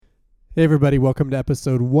Hey everybody, welcome to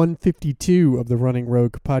episode 152 of the Running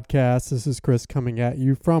Rogue podcast. This is Chris coming at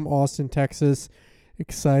you from Austin, Texas.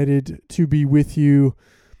 Excited to be with you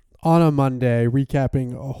on a Monday,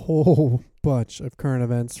 recapping a whole bunch of current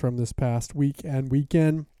events from this past week and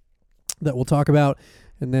weekend that we'll talk about.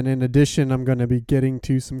 And then in addition, I'm going to be getting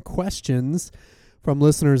to some questions from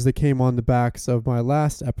listeners that came on the backs of my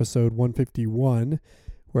last episode, 151,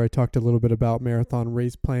 where I talked a little bit about marathon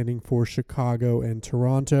race planning for Chicago and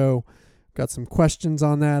Toronto. Got some questions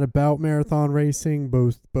on that about marathon racing,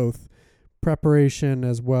 both preparation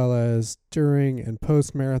as well as during and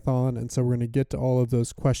post marathon. And so we're going to get to all of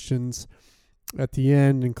those questions at the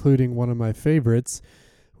end, including one of my favorites,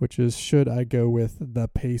 which is, should I go with the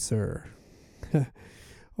pacer?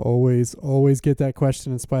 Always get that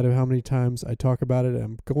question in spite of how many times I talk about it.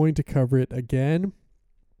 I'm going to cover it again.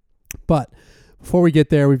 But before we get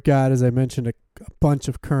there, we've got, as I mentioned, a bunch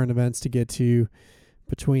of current events to get to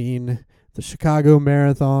between the Chicago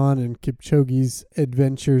Marathon and Kipchoge's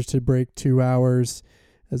adventures to break 2 hours,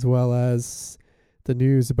 as well as the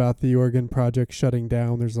news about the Oregon Project shutting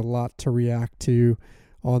down. There's a lot to react to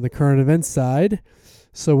on the current events side,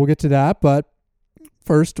 so we'll get to that. But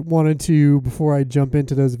first, before I jump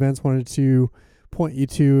into those events, wanted to point you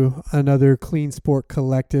to another Clean Sport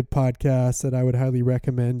Collective podcast that I would highly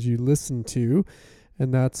recommend you listen to.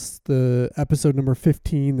 And that's the episode number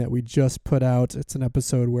 15 that we just put out. It's an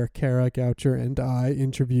episode where Kara Goucher and I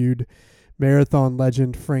interviewed marathon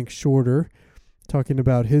legend Frank Shorter, talking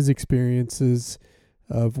about his experiences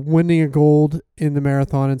of winning a gold in the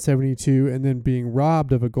marathon in 72 and then being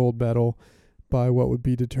robbed of a gold medal by what would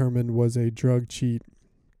be determined was a drug cheat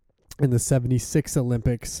in the 76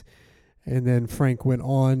 Olympics. And then Frank went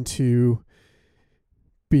on to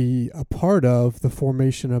be a part of the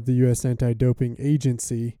formation of the U.S. Anti-Doping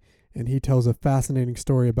Agency, and he tells a fascinating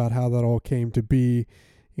story about how that all came to be,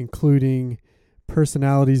 including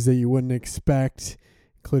personalities that you wouldn't expect,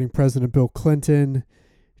 including President Bill Clinton,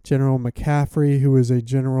 General McCaffrey, who was a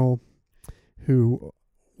general who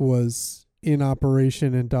was in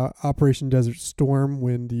Operation Desert Storm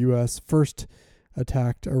when the U.S. first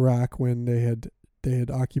attacked Iraq when they had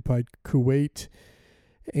occupied Kuwait.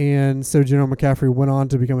 And so General McCaffrey went on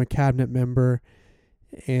to become a cabinet member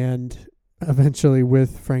and eventually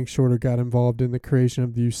with Frank Shorter got involved in the creation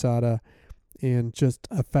of the USADA, and just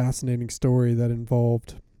a fascinating story that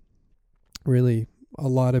involved really a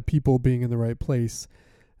lot of people being in the right place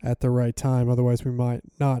at the right time. Otherwise, we might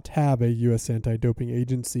not have a U.S. Anti-Doping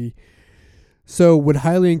Agency. So would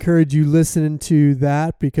highly encourage you listen to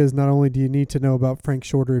that, because not only do you need to know about Frank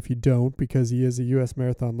Shorter if you don't, because he is a U.S.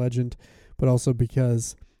 marathon legend, but also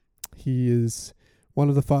because he is one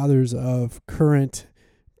of the fathers of current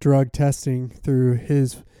drug testing through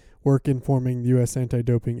his work informing the U.S.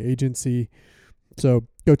 Anti-Doping Agency. So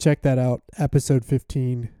go check that out, episode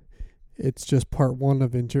 15. It's just part one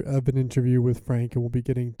of an interview with Frank, and we'll be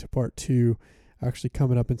getting to part two actually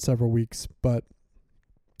coming up in several weeks. But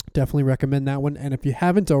definitely recommend that one. And if you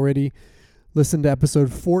haven't already, listen to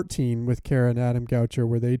episode 14 with Kara and Adam Goucher,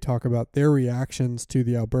 where they talk about their reactions to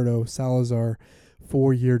the Alberto Salazar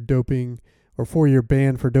 4-year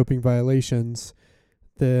ban for doping violations.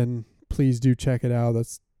 Then please do check it out.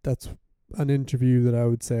 That's an interview that I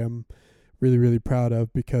would say I'm really, really proud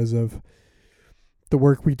of because of the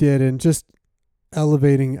work we did and just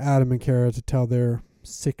elevating Adam and Kara to tell their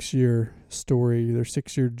 6-year story, their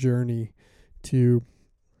 6-year journey to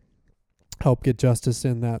help get justice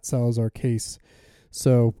in that Salazar case.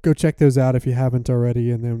 So go check those out if you haven't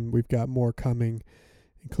already. And then we've got more coming,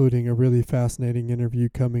 including a really fascinating interview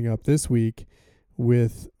coming up this week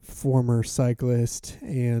with former cyclist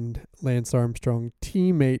and Lance Armstrong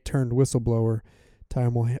teammate turned whistleblower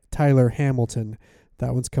Tyler Hamilton.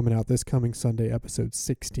 That one's coming out this coming Sunday, episode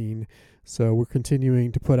 16. So we're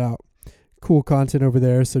continuing to put out cool content over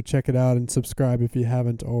there. So check it out and subscribe if you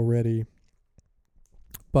haven't already.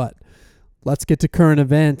 But let's get to current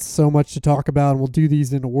events. So much to talk about, and we'll do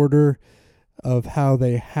these in order of how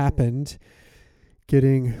they happened,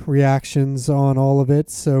 getting reactions on all of it.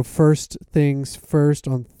 So first things first,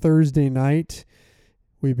 on Thursday night,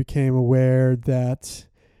 we became aware that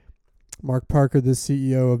Mark Parker, the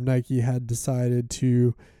CEO of Nike, had decided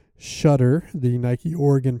to shutter the Nike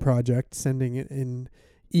Oregon Project, sending an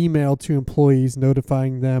email to employees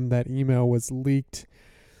notifying them that email was leaked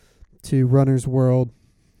to Runner's World.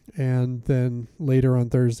 And then later on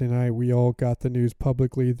Thursday night, we all got the news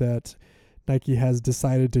publicly that Nike has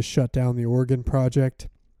decided to shut down the Oregon Project.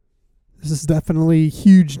 This is definitely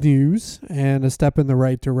huge news and a step in the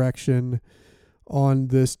right direction on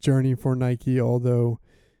this journey for Nike, although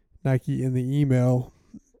Nike in the email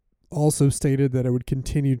also stated that it would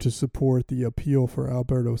continue to support the appeal for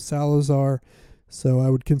Alberto Salazar. So I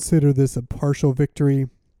would consider this a partial victory,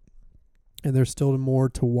 and there's still more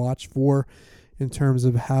to watch for in terms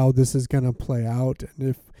of how this is going to play out, and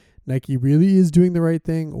if Nike really is doing the right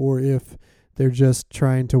thing, or if they're just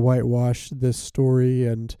trying to whitewash this story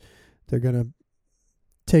and they're going to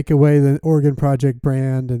take away the Oregon Project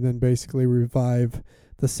brand and then basically revive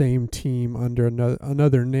the same team under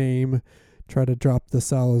another name, try to drop the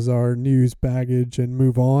Salazar news baggage and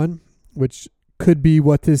move on, which could be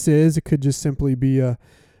what this is. It could just simply be a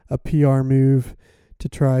PR move to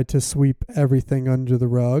try to sweep everything under the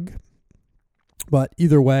rug. But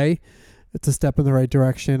either way, it's a step in the right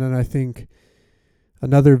direction, and I think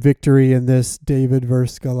another victory in this David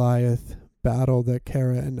versus Goliath battle that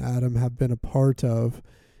Kara and Adam have been a part of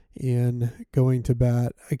in going to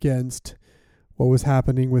bat against what was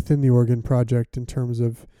happening within the Oregon Project in terms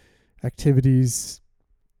of activities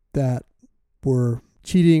that were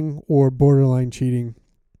cheating or borderline cheating.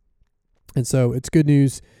 And so it's good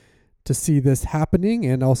news to see this happening,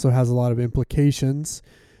 and also has a lot of implications,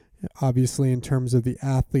 obviously, in terms of the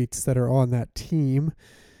athletes that are on that team.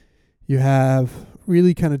 You have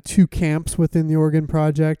really kind of two camps within the Oregon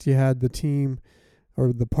Project. You had the team,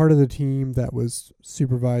 or the part of the team that was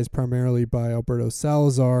supervised primarily by Alberto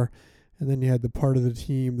Salazar, and then you had the part of the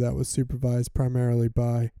team that was supervised primarily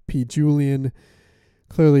by Pete Julian.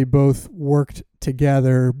 Clearly both worked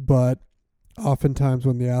together, but oftentimes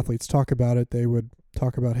when the athletes talk about it, they would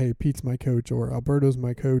talk about, hey, Pete's my coach or Alberto's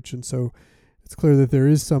my coach. And so it's clear that there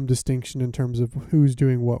is some distinction in terms of who's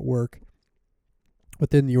doing what work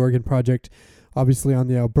within the Oregon Project. Obviously on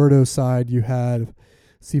the Alberto side, you have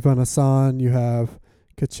Sifan Hassan, you have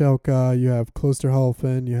Kachelka, you have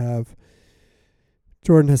Klosterhalfen, you have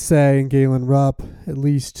Jordan Hesse and Galen Rupp, at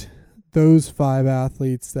least those 5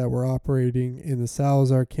 athletes that were operating in the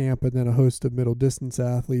Salazar camp, and then a host of middle distance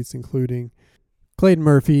athletes, including Clayton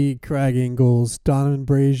Murphy, Craig Ingalls, Donovan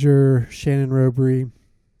Brazier, Shannon Robery,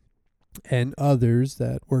 and others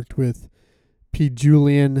that worked with Pete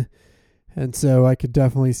Julian. And so I could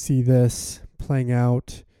definitely see this playing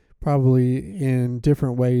out probably in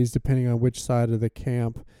different ways depending on which side of the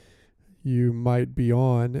camp you might be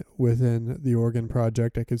on within the Oregon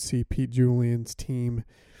Project. I could see Pete Julian's team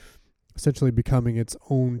essentially becoming its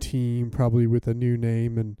own team, probably with a new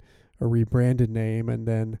name and a rebranded name. And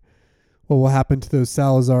then what will happen to those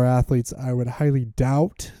Salazar athletes, I would highly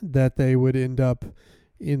doubt that they would end up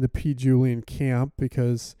in the Pete Julian camp,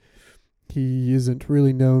 because he isn't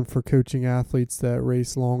really known for coaching athletes that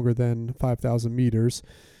race longer than 5,000 meters,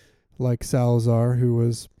 like Salazar, who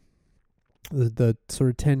was the sort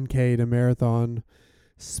of 10K to marathon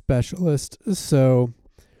specialist. So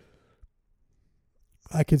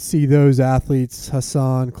I could see those athletes,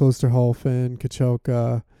 Hassan, Klosterhalfen,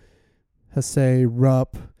 Kachelka, Hesse,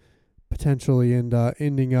 Rupp, potentially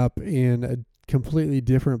ending up in completely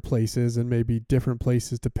different places, and maybe different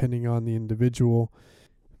places depending on the individual,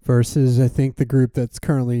 versus I think the group that's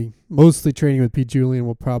currently mostly training with Pete Julian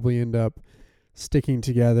will probably end up sticking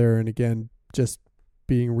together and again just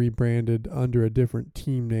being rebranded under a different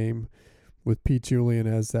team name with Pete Julian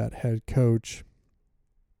as that head coach.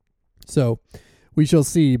 So we shall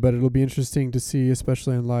see, but it'll be interesting to see,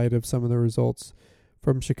 especially in light of some of the results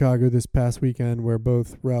from Chicago this past weekend, where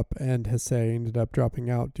both Rupp and Hesse ended up dropping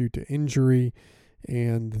out due to injury,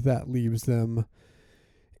 and that leaves them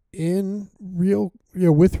in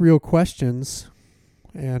with real questions.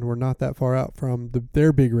 And we're not that far out from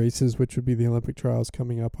their big races, which would be the Olympic trials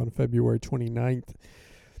coming up on February 29th.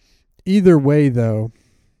 Either way, though,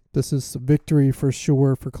 this is a victory for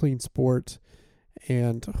sure for Clean Sport,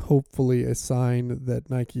 and hopefully a sign that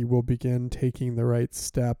Nike will begin taking the right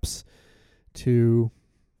steps to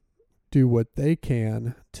do what they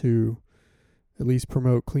can to at least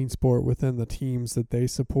promote Clean Sport within the teams that they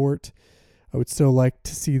support. I would still like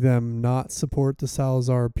to see them not support the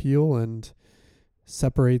Salazar appeal and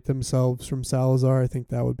separate themselves from Salazar. I think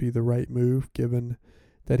that would be the right move, given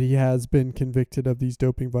that he has been convicted of these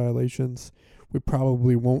doping violations. We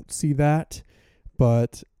probably won't see that,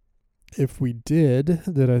 but if we did,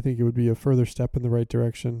 then I think it would be a further step in the right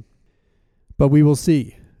direction. But we will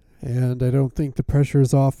see. And I don't think the pressure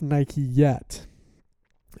is off Nike yet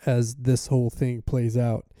as this whole thing plays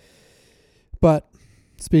out. But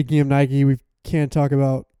speaking of Nike, we can't talk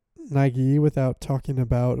about Nike without talking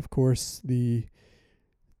about, of course, the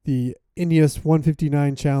Ineos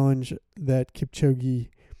 159 challenge that Kipchoge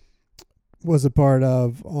was a part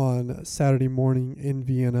of on Saturday morning in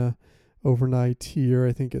Vienna, overnight here.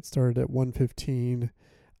 I think it started at 1:15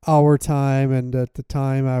 our time, and at the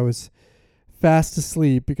time I was fast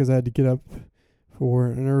asleep because I had to get up for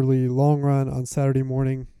an early long run on Saturday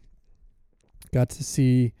morning. Got to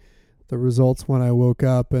see the results when I woke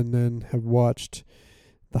up, and then have watched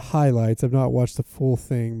the highlights. I've not watched the full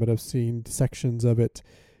thing, but I've seen sections of it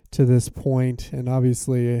to this point. And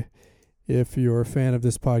obviously, if you're a fan of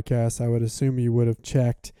this podcast, I would assume you would have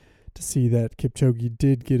checked to see that Kipchoge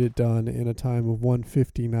did get it done in a time of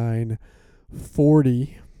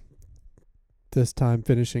 1:59:40. This time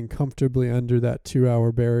finishing comfortably under that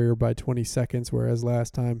 2-hour barrier by 20 seconds, whereas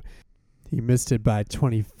last time he missed it by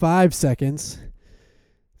 25 seconds.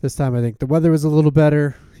 This time I think the weather was a little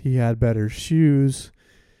better. He had better shoes.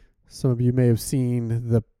 Some of you may have seen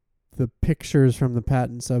the pictures from the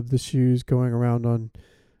patents of the shoes going around on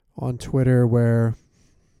Twitter, where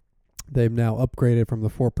they've now upgraded from the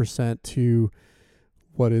 4% to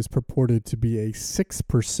what is purported to be a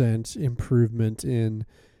 6% improvement in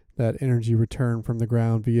that energy return from the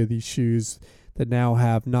ground via these shoes that now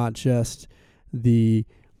have not just the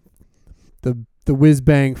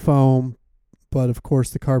whiz-bang foam, but of course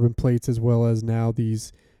the carbon plates, as well as now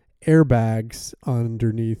these airbags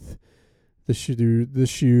underneath the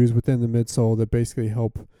shoes within the midsole that basically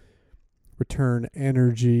help return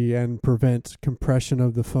energy and prevent compression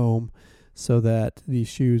of the foam, so that these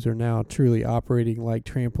shoes are now truly operating like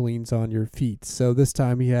trampolines on your feet. So this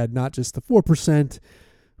time he had not just the 4%,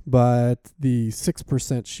 but the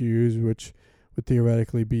 6% shoes, which would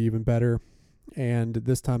theoretically be even better. And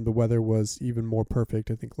this time the weather was even more perfect.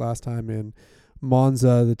 I think last time in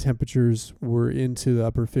Monza, the temperatures were into the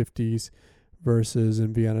upper 50s, versus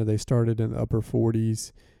in Vienna, they started in the upper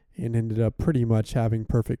 40s and ended up pretty much having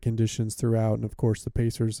perfect conditions throughout. And of course, the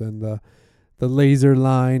Pacers and the laser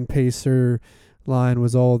line, Pacer line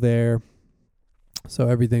was all there. So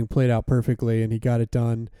everything played out perfectly, and he got it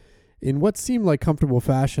done in what seemed like comfortable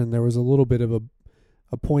fashion. There was a little bit of a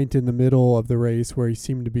point in the middle of the race where he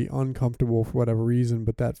seemed to be uncomfortable for whatever reason,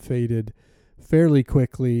 but that faded fairly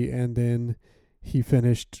quickly, and then he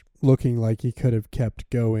finished looking like he could have kept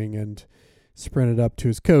going and sprinted up to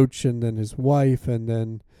his coach and then his wife, and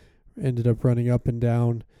then ended up running up and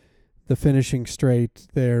down the finishing straight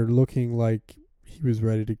there looking like he was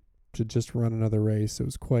ready to just run another race. It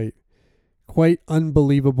was quite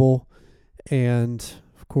unbelievable. And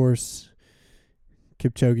of course,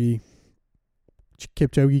 Kipchoge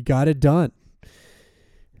got it done.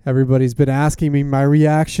 Everybody's been asking me my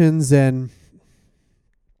reactions, and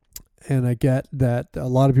I get that a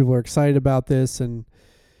lot of people are excited about this. And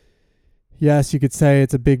yes, you could say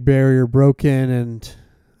it's a big barrier broken, and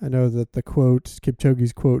I know that the quote,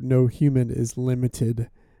 Kipchoge's quote, "No human is limited,"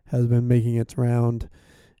 has been making its round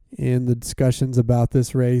in the discussions about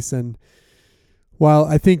this race. And while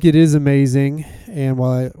I think it is amazing, and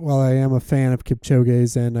while I am a fan of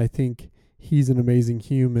Kipchoge's, and I think he's an amazing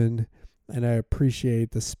human, and I appreciate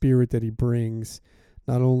the spirit that he brings,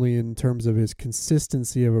 not only in terms of his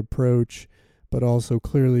consistency of approach, but also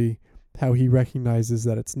clearly how he recognizes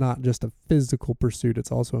that it's not just a physical pursuit,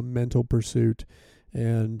 it's also a mental pursuit.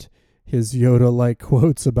 And his Yoda-like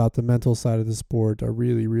quotes about the mental side of the sport are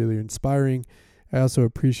really, really inspiring. I also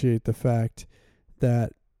appreciate the fact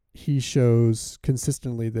that he shows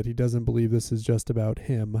consistently that he doesn't believe this is just about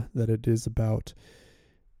him, that it is about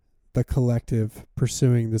the collective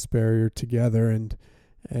pursuing this barrier together. And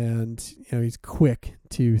he's quick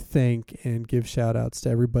to thank and give shout outs to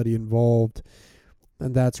everybody involved.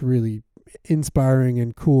 And that's really inspiring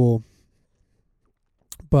and cool.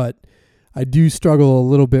 But I do struggle a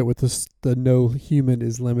little bit with the no human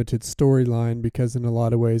is limited storyline, because in a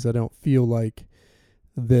lot of ways I don't feel like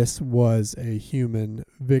this was a human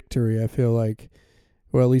victory. I feel like,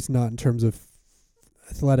 or at least not in terms of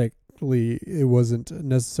athletically, it wasn't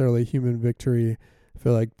necessarily a human victory. I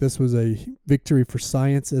feel like this was a victory for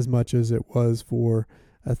science as much as it was for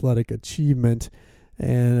athletic achievement.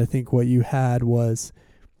 And I think what you had was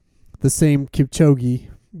the same Kipchoge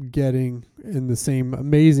getting, in the same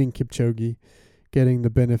amazing Kipchoge, getting the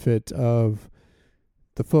benefit of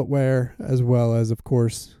the footwear, as well as, of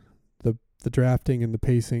course, the drafting and the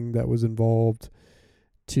pacing that was involved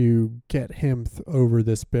to get him over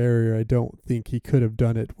this barrier. I don't think he could have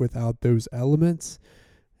done it without those elements.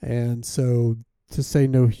 And so to say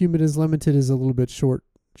no human is limited is a little bit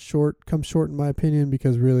comes short in my opinion,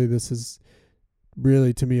 because really this is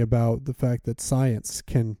really to me about the fact that science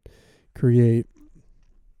can create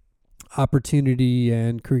opportunity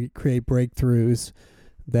and create breakthroughs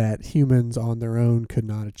that humans on their own could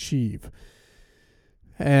not achieve.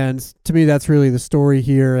 And to me, that's really the story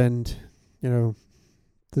here. And,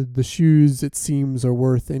 the shoes, it seems, are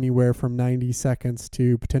worth anywhere from 90 seconds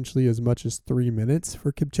to potentially as much as 3 minutes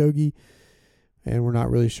for Kipchoge. And we're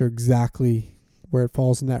not really sure exactly where it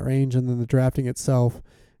falls in that range, and then the drafting itself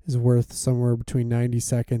is worth somewhere between 90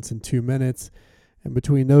 seconds and 2 minutes. And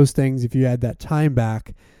between those things, if you add that time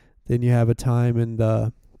back, then you have a time in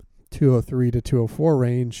the 2:03 to 2:04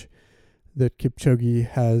 range that Kipchoge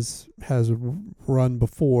has run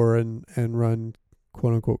before and run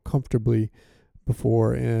quote unquote comfortably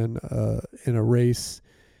before in a race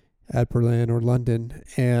at Berlin or London.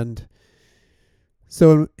 And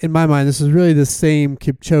so in my mind, this is really the same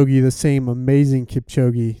Kipchoge, the same amazing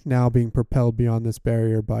Kipchoge, now being propelled beyond this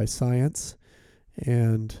barrier by science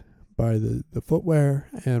and by the footwear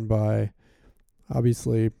and by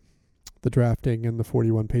obviously the drafting and the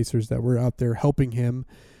 41 pacers that were out there helping him,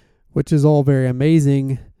 which is all very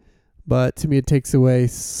amazing. But to me, it takes away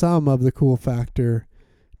some of the cool factor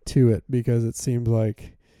to it, because it seemed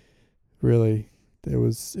like really it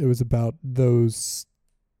was about those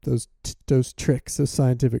tricks, those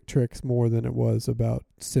scientific tricks, more than it was about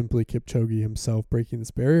simply Kipchoge himself breaking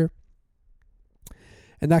this barrier.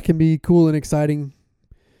 And that can be cool and exciting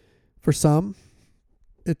for some.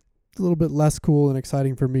 It's a little bit less cool and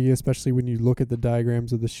exciting for me, especially when you look at the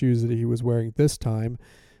diagrams of the shoes that he was wearing this time.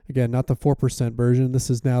 Again, not the 4% version. This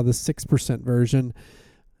is now the 6% version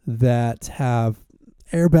that have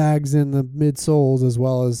airbags in the midsoles, as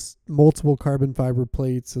well as multiple carbon fiber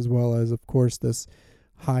plates, as well as, of course, this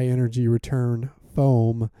high energy return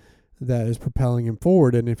foam that is propelling him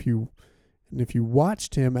forward. And if you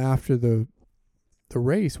watched him after the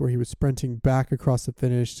race, where he was sprinting back across the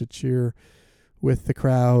finish to cheer with the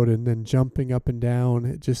crowd and then jumping up and down,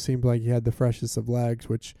 it just seemed like he had the freshest of legs,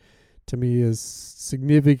 which to me is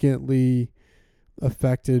significantly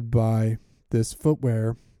affected by this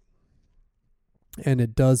footwear. And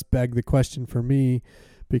it does beg the question for me,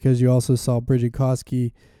 because you also saw Bridget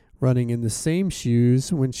Koski running in the same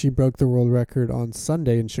shoes when she broke the world record on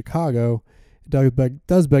Sunday in Chicago. It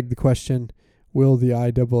does beg the question, will the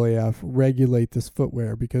IAAF regulate this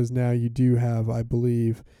footwear? Because now you do have, I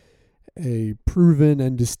believe, a proven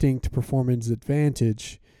and distinct performance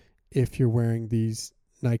advantage if you're wearing these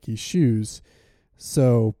Nike shoes.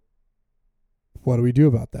 So what do we do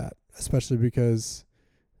about that? Especially because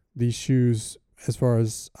these shoes, as far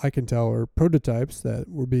as I can tell, are prototypes that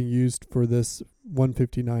were being used for this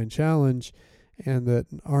 159 challenge, and that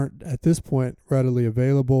aren't at this point readily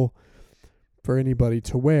available for anybody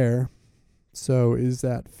to wear. So is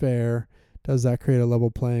that fair? Does that create a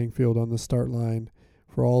level playing field on the start line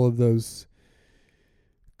for all of those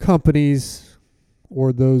companies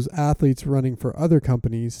or those athletes running for other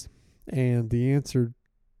companies? And the answer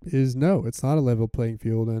is no, it's not a level playing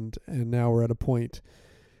field. And now we're at a point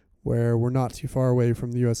where we're not too far away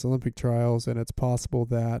from the U.S. Olympic trials, and it's possible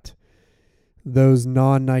that those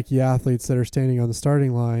non-Nike athletes that are standing on the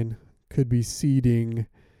starting line could be ceding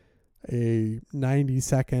a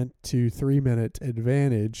 90-second to 3-minute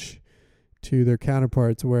advantage to their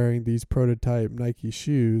counterparts wearing these prototype Nike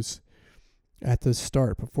shoes at the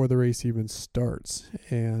start, before the race even starts.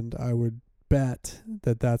 And I would bet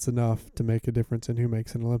that that's enough to make a difference in who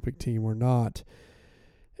makes an Olympic team or not.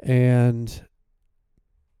 And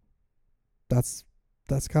that's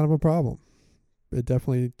kind of a problem. It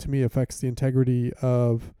definitely, to me, affects the integrity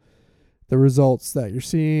of the results that you're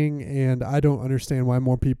seeing, and I don't understand why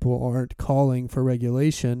more people aren't calling for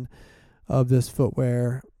regulation of this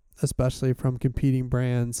footwear, especially from competing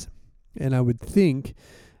brands. And I would think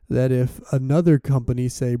that if another company,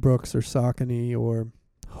 say Brooks or Saucony or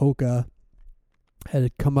Hoka,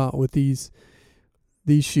 had come out with these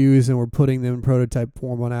shoes and were putting them in prototype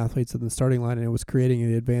form on athletes in the starting line, and it was creating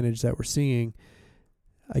the advantage that we're seeing,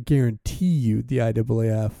 I guarantee you the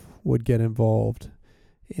IAAF would get involved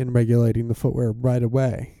in regulating the footwear right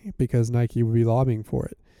away, because Nike would be lobbying for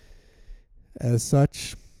it. As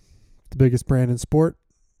such, the biggest brand in sport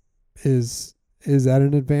is at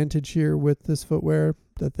an advantage here with this footwear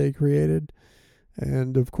that they created.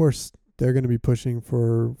 And of course, they're going to be pushing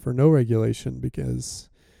for no regulation, because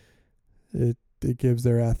it gives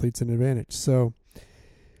their athletes an advantage. So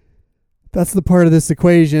that's the part of this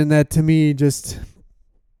equation that to me just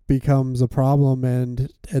becomes a problem.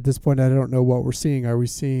 And at this point, I don't know what we're seeing. Are we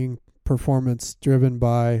seeing performance driven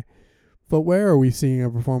by footwear, or are we seeing a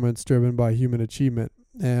performance driven by human achievement?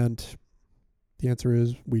 And the answer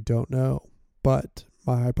is we don't know. But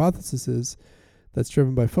my hypothesis is that's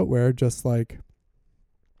driven by footwear, just like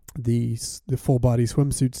the full body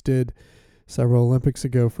swimsuits did several Olympics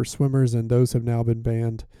ago for swimmers, and those have now been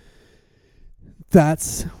banned.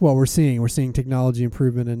 That's what we're seeing. We're seeing technology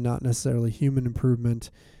improvement and not necessarily human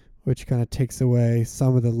improvement, which kind of takes away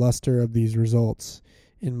some of the luster of these results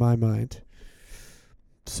in my mind.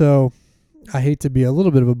 So I hate to be a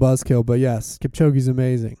little bit of a buzzkill, but yes, Kipchoge's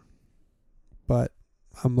amazing. but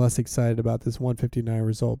I'm less excited about this 159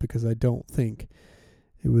 result because I don't think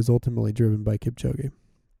it was ultimately driven by Kipchoge.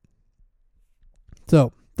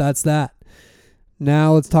 So that's that.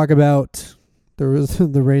 Now let's talk about the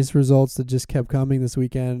race results that just kept coming this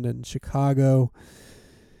weekend in Chicago.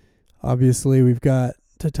 Obviously, we've got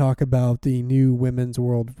to talk about the new women's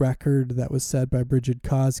world record that was set by Brigid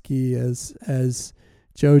Kosgei. As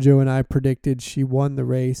JoJo and I predicted, she won the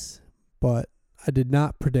race, but I did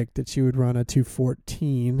not predict that she would run a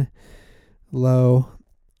 2:14 low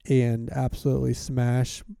and absolutely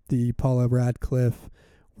smash the Paula Radcliffe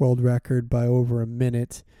world record by over a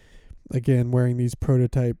minute. Again, wearing these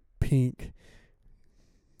prototype pink,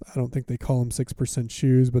 I don't think they call them 6%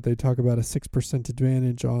 shoes, but they talk about a 6%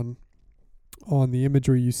 advantage on the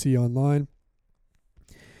imagery you see online.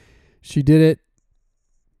 She did it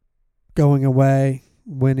going away,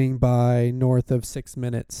 winning by north of 6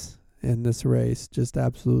 minutes in this race, just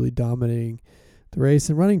absolutely dominating the race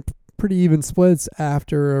and running pretty even splits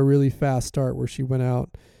after a really fast start where she went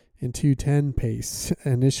out in 2:10 pace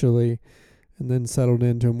initially and then settled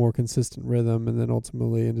into a more consistent rhythm and then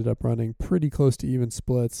ultimately ended up running pretty close to even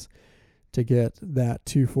splits to get that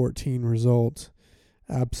 2:14 result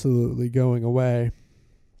absolutely going away.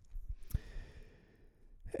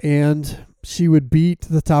 And she would beat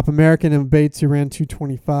the top American Emma Bates, who ran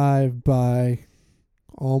 2:25 by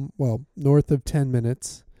north of 10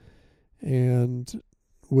 minutes, and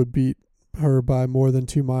would beat her by more than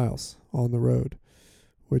 2 miles on the road,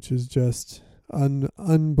 which is just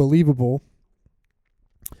unbelievable.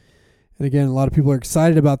 And again, a lot of people are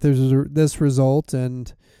excited about this result,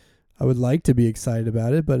 and I would like to be excited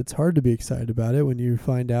about it, but it's hard to be excited about it when you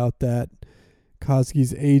find out that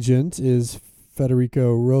Kosgei's agent is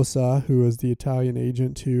Federico Rosa, who is the Italian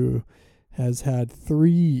agent who has had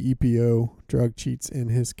 3 EPO drug cheats in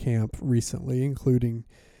his camp recently, including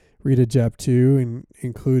Rita Jeptu and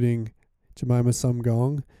including Jemima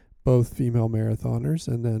Sumgong, both female marathoners.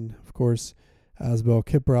 And then, of course, Asbel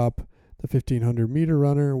Kiprop, the 1,500-meter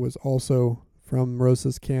runner, was also from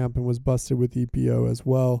Rosa's camp and was busted with EPO as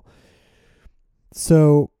well.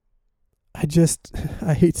 So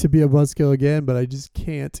I hate to be a buzzkill again, but I just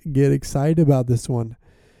can't get excited about this one.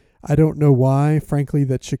 I don't know why, frankly,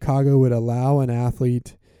 that Chicago would allow an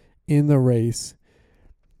athlete in the race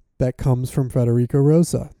that comes from Federico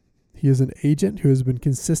Rosa. He is an agent who has been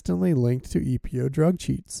consistently linked to EPO drug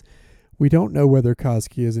cheats. We don't know whether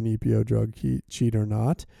Kosgei is an EPO drug cheat or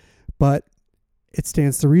not, but it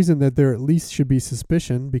stands to reason that there at least should be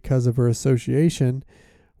suspicion because of her association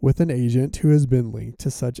with an agent who has been linked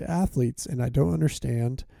to such athletes. And I don't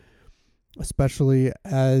understand, especially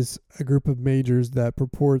as a group of majors that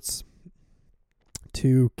purports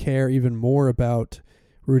to care even more about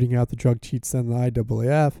rooting out the drug cheats than the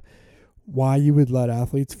IAAF, why you would let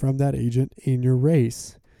athletes from that agent in your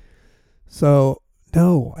race. So,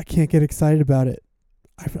 no, I can't get excited about it.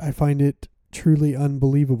 I find it truly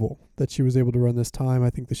unbelievable that she was able to run this time. I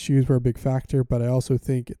think the shoes were a big factor, but I also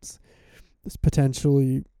think it's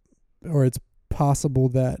potentially, or it's possible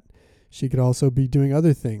that she could also be doing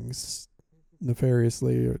other things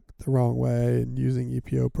nefariously or the wrong way and using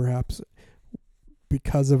EPO perhaps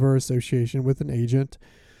because of her association with an agent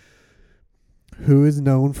who is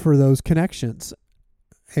known for those connections.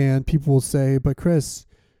 And people will say, but Chris,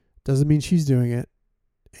 doesn't mean she's doing it.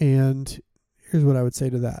 And here's what I would say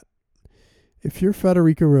to that. If you're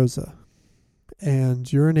Federico Rosa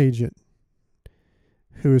and you're an agent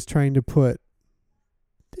who is trying to put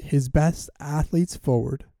his best athletes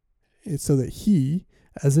forward so that he,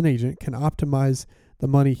 as an agent, can optimize the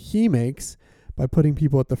money he makes by putting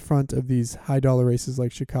people at the front of these high-dollar races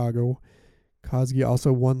like Chicago. Kosgei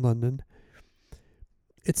also won London.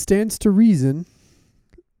 It stands to reason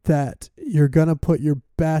that you're going to put your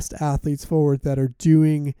best athletes forward that are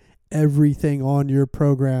doing everything on your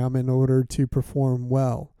program in order to perform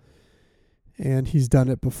well. And he's done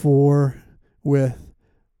it before with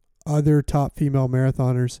other top female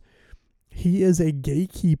marathoners. He is a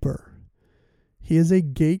gatekeeper.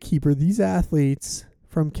 These athletes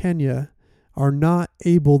from Kenya are not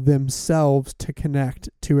able themselves to connect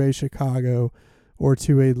to a Chicago or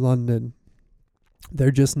to a London.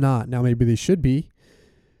 They're just not. Now maybe they should be,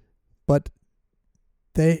 but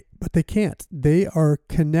they can't. They are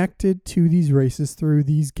connected to these races through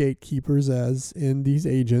these gatekeepers, as in these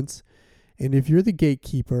agents. And if you're the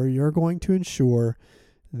gatekeeper, you're going to ensure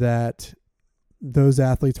that those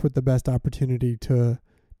athletes with the best opportunity to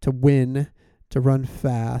win, to run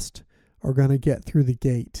fast, are going to get through the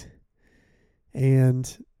gate.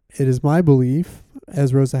 And it is my belief,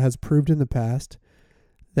 as Rosa has proved in the past,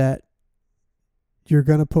 that you're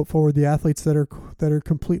going to put forward the athletes that are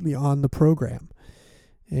completely on the program.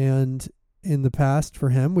 And in the past, for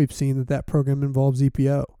him, we've seen that program involves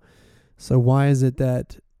EPO. So why is it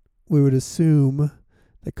that we would assume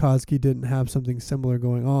that Kosky didn't have something similar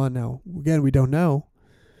going on? Now, again, we don't know,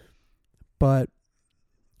 but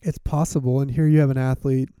it's possible. And here you have an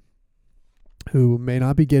athlete who may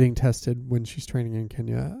not be getting tested when she's training in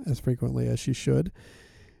Kenya as frequently as she should.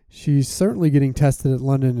 She's certainly getting tested at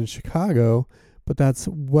London and Chicago, but that's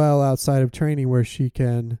well outside of training where she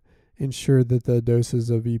can ensure that the doses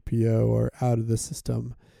of EPO are out of the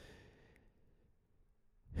system.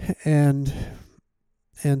 And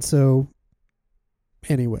so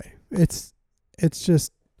anyway, it's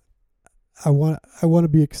just I want to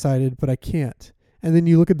be excited, but I can't. And then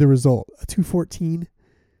you look at the result, a 2:14.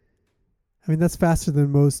 I mean, that's faster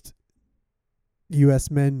than most U.S.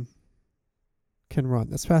 men can run.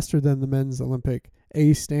 That's faster than the men's Olympic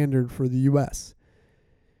A standard for the U.S.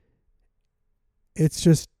 It's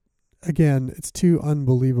just, again, it's too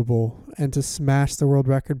unbelievable. And to smash the world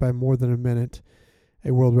record by more than a minute,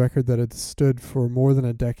 a world record that had stood for more than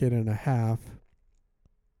a decade and a half,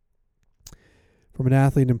 from an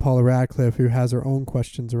athlete in Paula Radcliffe who has her own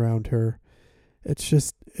questions around her, it's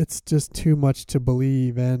just too much to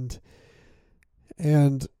believe.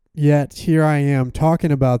 And yet here I am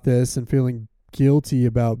talking about this and feeling guilty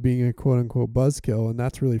about being a quote-unquote buzzkill, and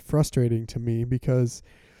that's really frustrating to me because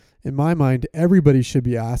in my mind everybody should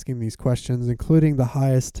be asking these questions, including the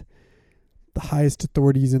highest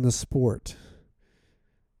authorities in the sport,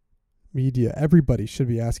 media. Everybody should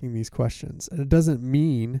be asking these questions, and it doesn't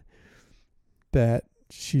mean that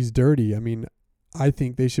she's dirty. I mean, I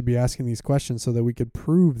think they should be asking these questions so that we could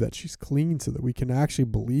prove that she's clean, so that we can actually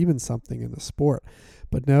believe in something in the sport.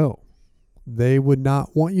 But no, they would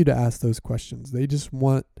not want you to ask those questions. They just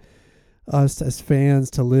want us as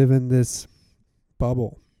fans to live in this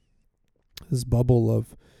bubble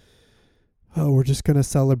of, oh, we're just going to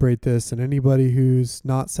celebrate this, and anybody who's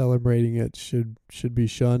not celebrating it should be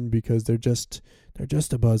shunned because they're just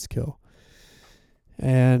a buzzkill.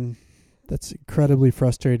 And that's incredibly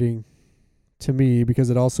frustrating to me because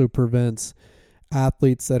it also prevents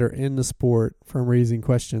athletes that are in the sport from raising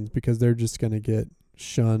questions because they're just going to get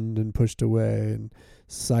shunned and pushed away and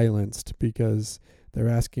silenced because they're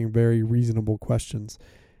asking very reasonable questions.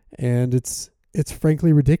 And it's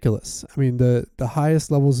frankly ridiculous. I mean, the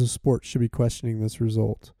highest levels of sport should be questioning this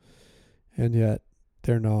result, and yet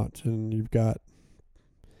they're not. And you've got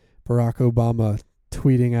Barack Obama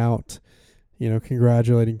tweeting out,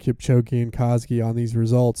 congratulating Kipchoge and Kosky on these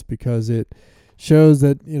results because it shows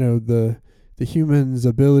that, the human's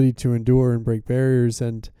ability to endure and break barriers.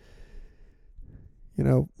 And,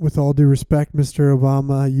 with all due respect, Mr.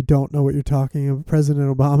 Obama, you don't know what you're talking about.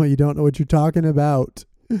 President Obama, you don't know what you're talking about.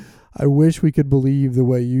 I wish we could believe the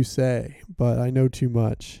way you say, but I know too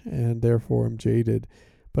much, and therefore I'm jaded.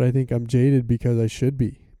 But I think I'm jaded because I should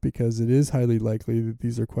be, because it is highly likely that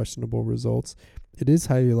these are questionable results. It is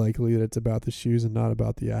highly likely that it's about the shoes and not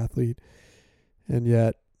about the athlete. And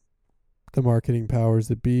yet the marketing powers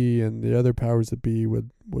that be and the other powers that be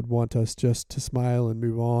would want us just to smile and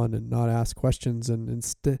move on and not ask questions and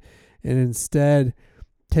instead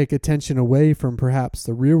take attention away from perhaps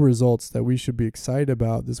the real results that we should be excited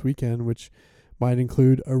about this weekend, which might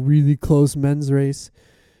include a really close men's race.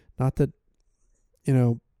 Not that,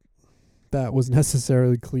 that was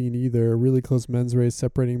necessarily clean either. A really close men's race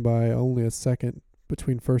separating by only a second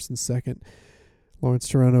between first and second. Lawrence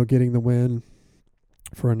Toronto getting the win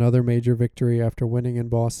for another major victory after winning in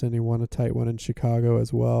Boston. He won a tight one in Chicago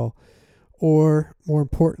as well. Or, more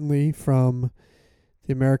importantly, from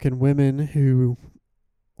the American women, who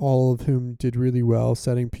all of whom did really well,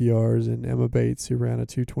 setting PRs, and Emma Bates, who ran a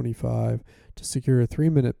 2:25 to secure a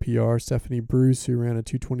 3-minute PR, Stephanie Bruce, who ran a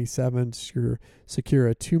 2:27 to secure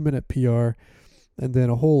a 2-minute PR, and then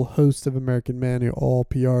a whole host of American men who all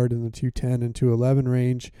PR'd in the 2:10 and 2:11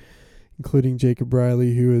 range, including Jacob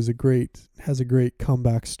Riley, who has a great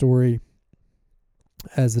comeback story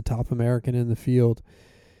as the top American in the field.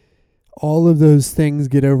 All of those things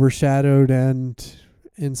get overshadowed, and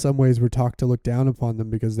in some ways we're taught to look down upon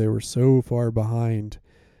them because they were so far behind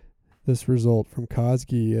this result from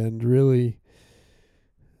Kosky. And really,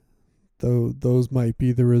 though, those might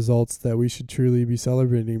be the results that we should truly be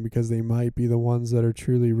celebrating because they might be the ones that are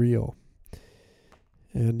truly real.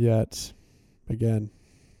 And yet, again,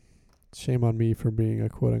 shame on me for being a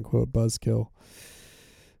quote-unquote buzzkill.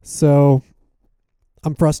 So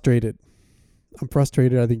I'm frustrated.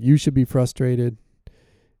 I think you should be frustrated.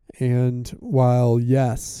 And while,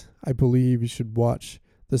 yes, I believe you should watch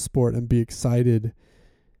the sport and be excited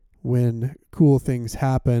when cool things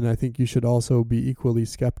happen, I think you should also be equally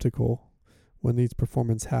skeptical when these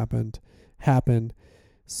performances happen,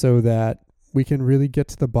 so that we can really get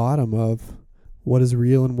to the bottom of what is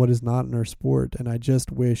real and what is not in our sport. And I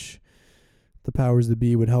just wish the powers that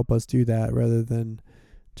be would help us do that, rather than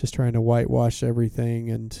just trying to whitewash everything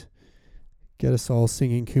and get us all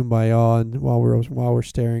singing Kumbaya and while we're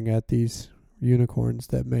staring at these unicorns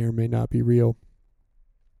that may or may not be real.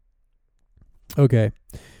 Okay,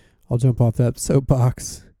 I'll jump off that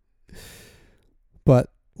soapbox.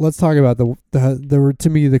 But let's talk about the to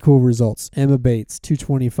me the cool results. Emma Bates,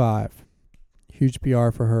 225. Huge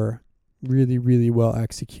PR for her. Really, really well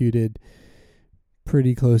executed.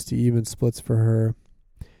 Pretty close to even splits for her.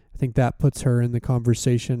 I think that puts her in the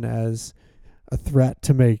conversation as a threat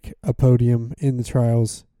to make a podium in the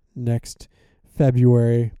trials next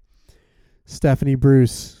February. Stephanie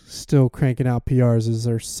Bruce still cranking out PRs. This is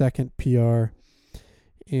her second PR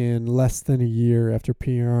in less than a year after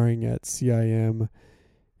PRing at CIM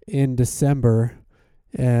in December.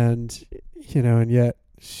 And, and yet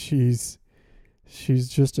she's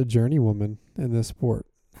just a journeywoman in this sport.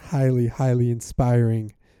 Highly, highly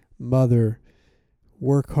inspiring mother,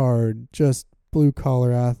 work hard, just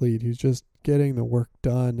blue-collar athlete who's just getting the work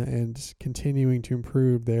done and continuing to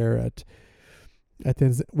improve there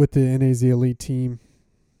with the NAZ Elite team.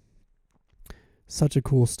 Such a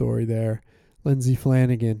cool story there. Lindsay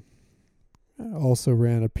Flanagan also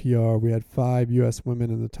ran a PR. We had 5 U.S. women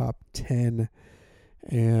in the top 10,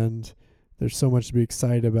 and there's so much to be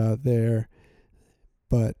excited about there.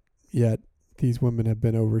 But yet, these women have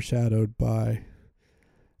been overshadowed by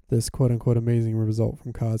this quote-unquote amazing result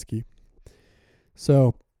from Koski.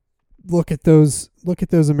 So, look at those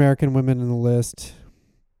American women in the list.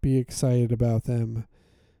 Be excited about them.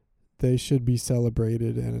 They should be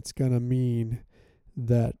celebrated, and it's going to mean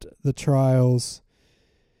that the trials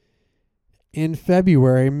in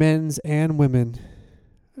February, men's and women,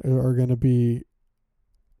 are going to be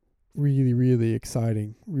really, really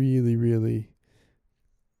exciting. Really, really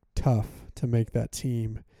tough to make that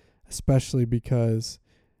team, especially because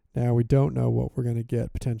now we don't know what we're going to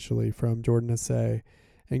get potentially from Jordan Hasay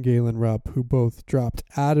and Galen Rupp, who both dropped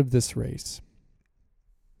out of this race.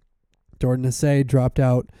 Jordan Hasay dropped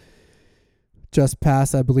out just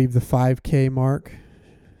past, I believe, the 5K mark.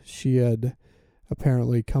 She had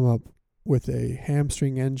apparently come up with a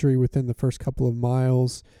hamstring injury within the first couple of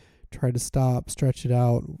miles, tried to stop, stretch it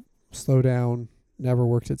out, slow down, never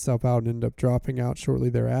worked itself out, and ended up dropping out shortly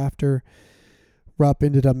thereafter. Rupp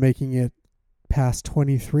ended up making it past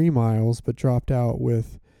 23 miles, but dropped out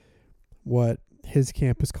with what his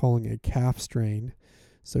camp is calling a calf strain.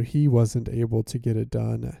 So he wasn't able to get it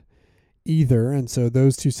done either. And so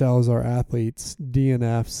those two Salazar athletes,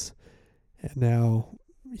 DNFs, and now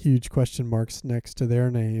huge question marks next to their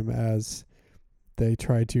name as they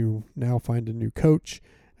try to now find a new coach,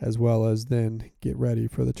 as well as then get ready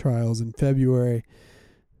for the trials in February.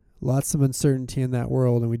 Lots of uncertainty in that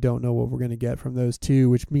world, and we don't know what we're going to get from those two,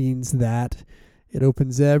 which means that it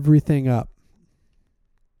opens everything up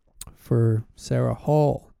for Sarah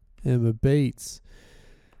Hall, Emma Bates,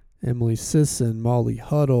 Emily Sisson, Molly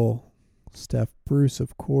Huddle, Steph Bruce,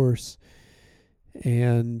 of course,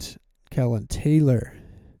 and Kellen Taylor,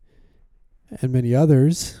 and many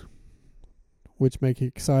others, which make it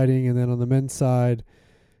exciting. And then on the men's side,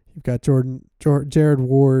 you've got Jared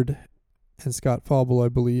Ward and Scott Fauble, I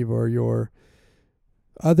believe, are your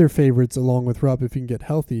other favorites, along with Rupp if you can get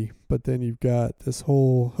healthy. But then you've got this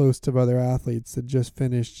whole host of other athletes that just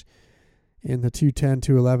finished in the 210,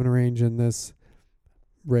 211 range in this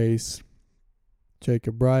race.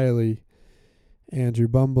 Jacob Riley, Andrew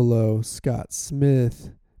Bumbelow, Scott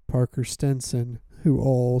Smith, Parker Stenson, who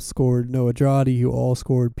all scored, Noah Droddy, who all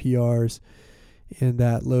scored PRs in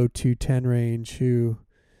that low 210 range, who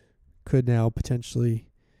could now potentially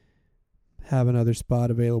have another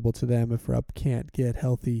spot available to them if Rupp can't get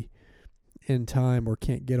healthy in time or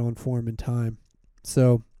can't get on form in time.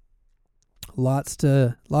 So lots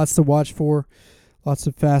to watch for, lots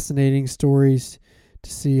of fascinating stories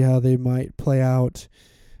to see how they might play out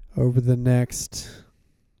over the next,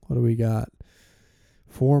 what do we got?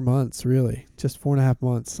 4 months, really. Just 4.5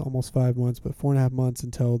 months, almost 5 months, but 4.5 months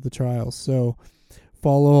until the trials. So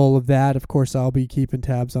follow all of that. Of course, I'll be keeping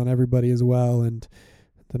tabs on everybody as well, and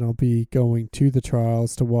then I'll be going to the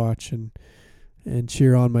trials to watch and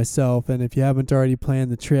cheer on myself. And if you haven't already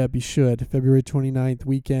planned the trip, you should. February 29th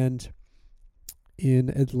weekend in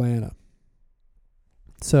Atlanta.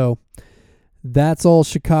 So that's all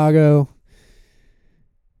Chicago.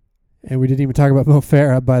 And we didn't even talk about Mo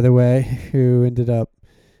Farah, by the way, who ended up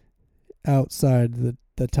outside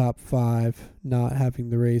the the top 5, not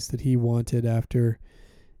having the race that he wanted after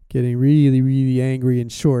getting really, really angry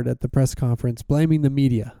and short at the press conference, blaming the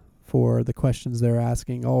media for the questions they're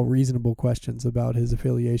asking, all reasonable questions about his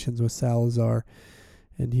affiliations with Salazar.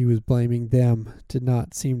 And he was blaming them, did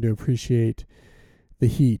not seem to appreciate the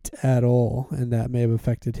heat at all, and that may have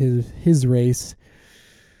affected his race.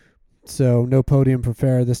 So no podium for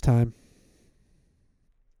Farah this time.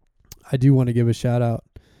 I do want to give a shout out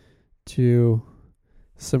to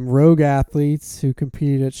some rogue athletes who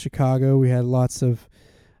competed at Chicago. We had lots of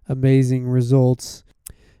amazing results,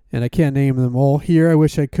 and I can't name them all here. I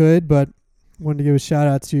wish I could, but I wanted to give a shout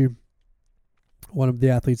out to one of the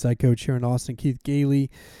athletes I coach here in Austin, Keith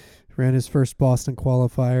Gailey. Ran his first Boston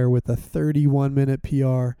qualifier with a 31-minute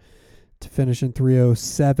PR to finish in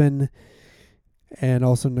 3:07. And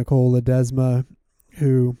also Nicole Ledesma,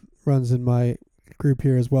 who runs in my group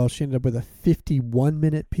here as well. She ended up with a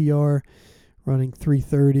 51-minute PR, running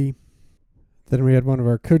 3:30. Then we had one of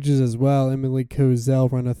our coaches as well, Emily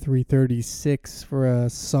Kozel, run a 3:36 for a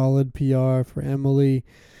solid PR for Emily.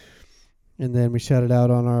 And then we shouted out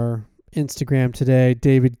on our Instagram today,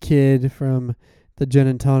 David Kidd from the Gin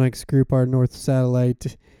and Tonics group, our North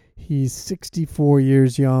Satellite. He's 64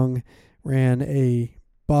 years young, ran a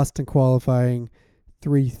Boston qualifying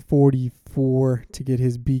 3:44 to get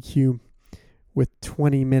his BQ with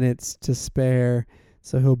 20 minutes to spare.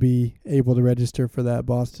 So he'll be able to register for that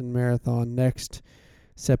Boston Marathon next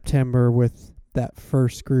September with that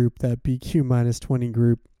first group, that BQ minus 20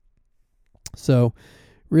 group. So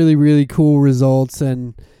really, really cool results,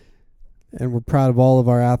 and we're proud of all of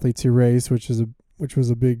our athletes who raced, which was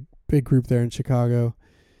a big group there in Chicago.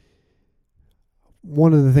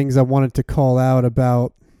 One of the things I wanted to call out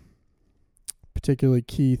about particularly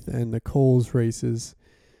Keith and Nicole's races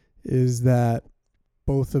is that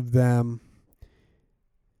both of them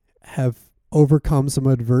have overcome some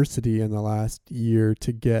adversity in the last year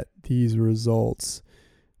to get these results.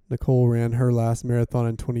 Nicole ran her last marathon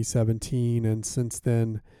in 2017, and since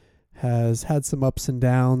then has had some ups and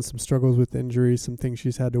downs, some struggles with injuries, some things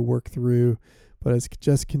she's had to work through, but has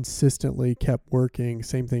just consistently kept working.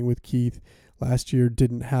 Same thing with Keith. Last year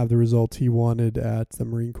didn't have the results he wanted at the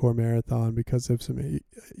Marine Corps Marathon because of some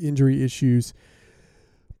injury issues,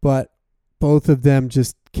 but both of them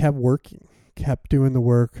just kept working, kept doing the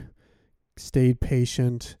work, stayed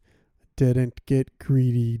patient, didn't get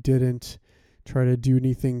greedy, didn't try to do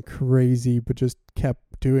anything crazy, but just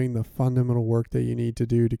kept doing the fundamental work that you need to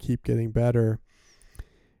do to keep getting better.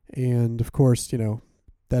 And of course,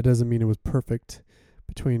 that doesn't mean it was perfect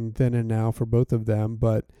between then and now for both of them,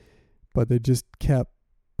 but they just kept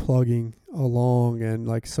plugging along. And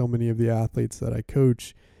like so many of the athletes that I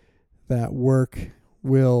coach, that work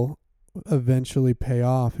will eventually pay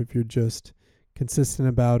off if you're just consistent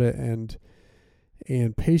about it and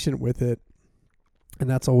patient with it. And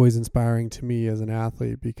that's always inspiring to me as an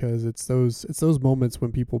athlete, because it's those moments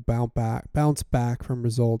when people bounce back from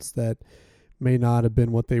results that may not have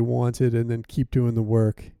been what they wanted, and then keep doing the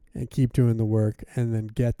work and then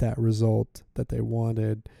get that result that they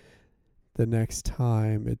wanted the next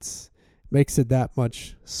time. It makes it that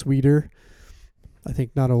much sweeter, I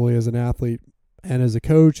think, not only as an athlete and as a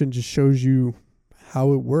coach, and just shows you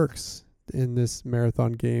how it works in this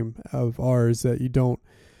marathon game of ours, that you don't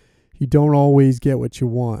always get what you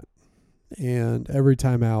want, and every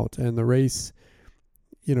time out. And the race,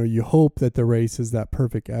 you hope that the race is that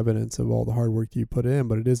perfect evidence of all the hard work you put in,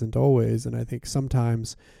 but it isn't always. And I think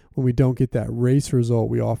sometimes when we don't get that race result,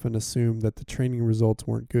 we often assume that the training results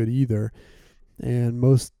weren't good either. And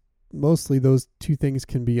mostly those two things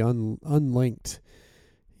can be unlinked.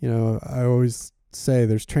 I always say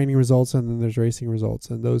there's training results and then there's racing results,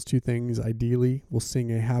 and those two things ideally will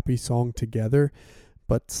sing a happy song together,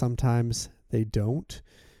 but sometimes they don't.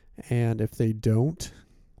 And if they don't,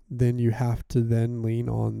 then you have to then lean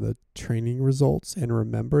on the training results and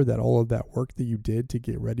remember that all of that work that you did to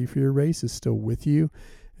get ready for your race is still with you,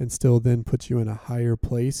 and still then puts you in a higher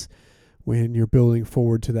place when you're building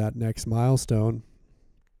forward to that next milestone.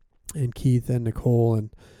 And Keith and Nicole and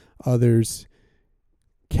others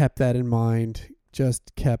kept that in mind,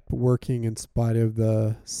 just kept working in spite of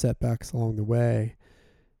the setbacks along the way.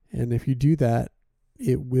 And if you do that,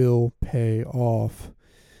 it will pay off,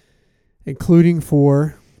 including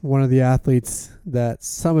for one of the athletes that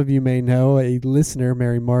some of you may know, a listener,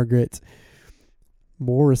 Mary Margaret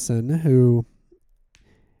Morrison, who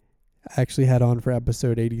actually had on for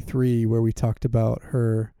episode 83, where we talked about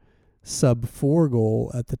her sub 4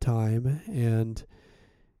 goal at the time. And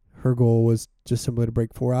her goal was just simply to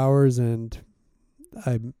break 4 hours. And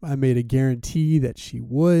I made a guarantee that she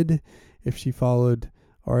would if she followed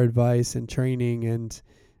our advice and training, and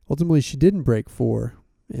ultimately she didn't break 4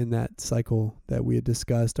 in that cycle that we had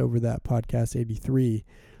discussed over that podcast 83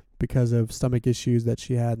 because of stomach issues that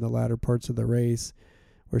she had in the latter parts of the race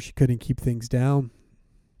where she couldn't keep things down.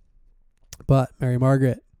 But Mary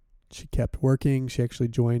Margaret, she kept working. She actually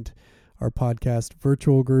joined our podcast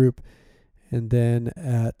virtual group. And then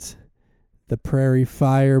at the Prairie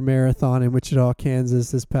Fire Marathon in Wichita,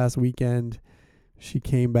 Kansas this past weekend, she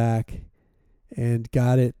came back and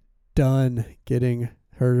got it done, getting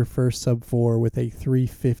her first sub 4 with a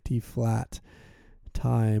 3:50 flat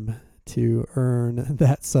time to earn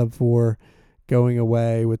that sub 4 going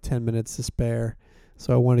away with 10 minutes to spare.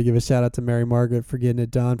 So I want to give a shout out to Mary Margaret for getting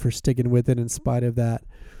it done, for sticking with it in spite of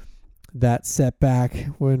that setback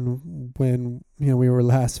when we were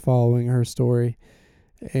last following her story.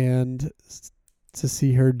 And to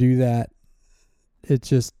see her do that,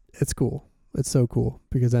 it's cool. It's so cool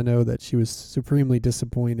because I know that she was supremely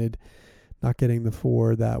disappointed not getting the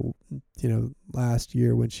 4 that last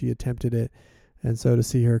year when she attempted it. And so to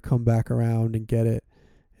see her come back around and get it,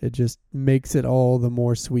 it just makes it all the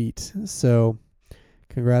more sweet. So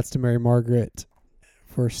congrats to Mary Margaret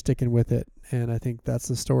for sticking with it. And I think that's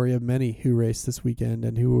the story of many who race this weekend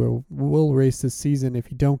and who will race this season.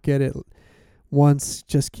 If you don't get it once,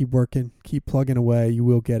 just keep working, keep plugging away. You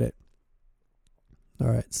will get it. All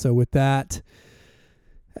right. So with that,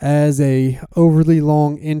 as a overly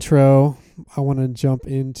long intro, I want to jump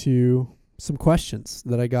into some questions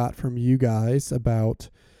that I got from you guys about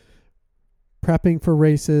prepping for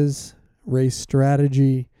races, race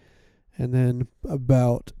strategy, and then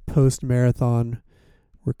about post-marathon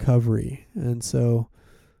recovery. And so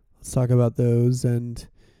let's talk about those and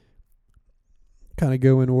kind of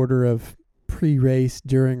go in order of pre-race,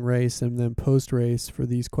 during race, and then post-race for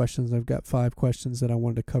these questions. I've got 5 questions that I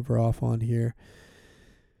wanted to cover off on here.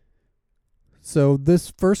 So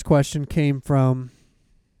this first question came from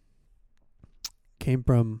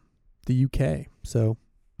the UK. So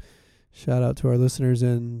shout out to our listeners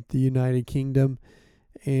in the United Kingdom.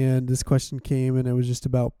 And this question came and it was just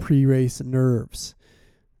about pre-race nerves.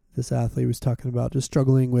 This athlete was talking about just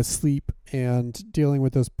struggling with sleep and dealing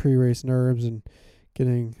with those pre-race nerves and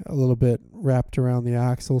getting a little bit wrapped around the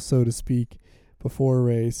axle, so to speak, before a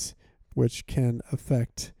race, which can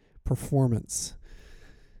affect performance.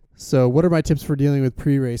 So what are my tips for dealing with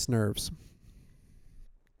pre-race nerves?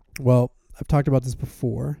 Well, I've talked about this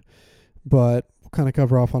before, but we'll kind of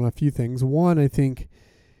cover off on a few things. One, I think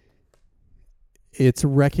it's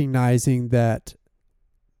recognizing that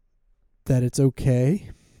it's okay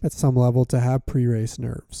at some level to have pre-race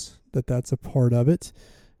nerves, that's a part of it.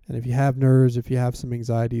 And if you have nerves, if you have some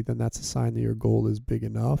anxiety, then that's a sign that your goal is big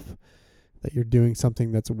enough, that you're doing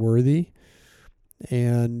something that's worthy.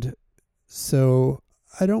 And so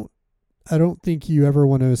I don't think you ever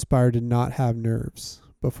want to aspire to not have nerves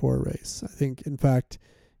before a race. I think, in fact,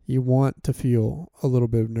 you want to feel a little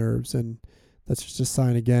bit of nerves, and that's just a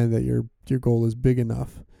sign again that your goal is big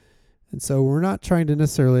enough. And so we're not trying to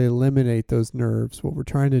necessarily eliminate those nerves. What we're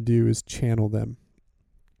trying to do is channel them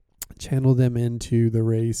into the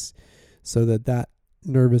race so that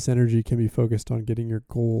nervous energy can be focused on getting your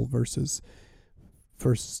goal versus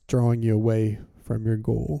drawing you away from your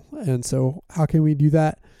goal. And so how can we do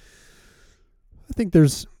that? I think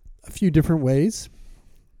there's a few different ways.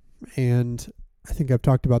 And I think I've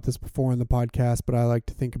talked about this before in the podcast, but I like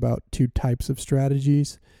to think about 2 types of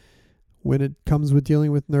strategies. When it comes with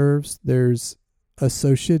dealing with nerves, there's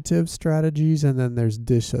associative strategies and then there's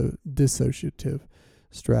dissociative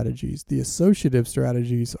strategies. The associative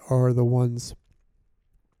strategies are the ones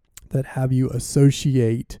that have you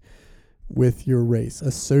associate with your race,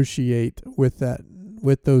 associate with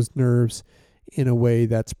those nerves in a way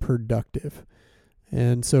that's productive.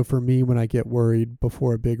 And so for me, when I get worried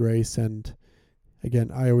before a big race, and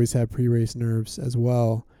again, I always have pre-race nerves as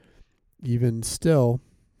well, even still,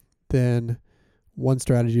 then one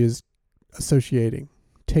strategy is associating,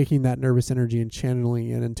 taking that nervous energy and channeling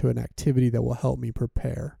it into an activity that will help me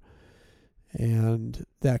prepare. And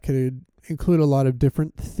that could include a lot of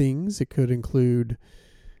different things. It could include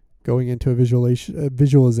going into a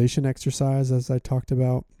visualization exercise, as I talked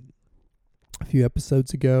about a few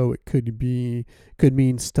episodes ago. It could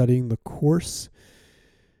mean studying the course.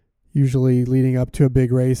 Usually leading up to a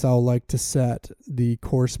big race, I'll like to set the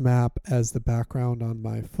course map as the background on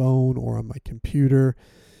my phone or on my computer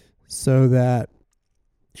so that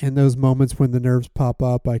in those moments when the nerves pop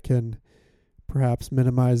up, I can perhaps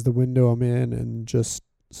minimize the window I'm in and just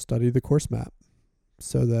study the course map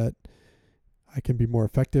so that I can be more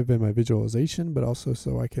effective in my visualization, but also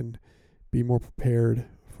so I can be more prepared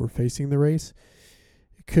for facing the race.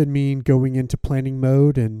 It could mean going into planning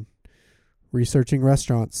mode and researching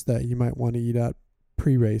restaurants that you might want to eat at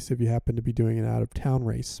pre-race if you happen to be doing an out-of-town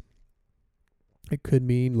race. It could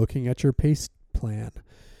mean looking at your pace plan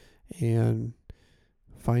and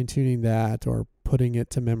fine-tuning that or putting it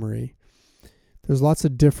to memory. There's lots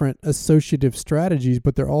of different associative strategies,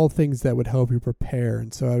 but they're all things that would help you prepare.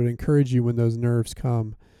 And so I would encourage you, when those nerves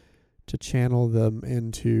come, to channel them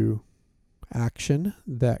into action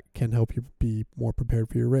that can help you be more prepared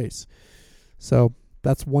for your race. So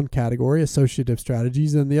that's one category, associative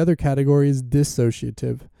strategies. And the other category is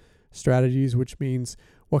dissociative strategies, which means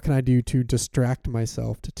what can I do to distract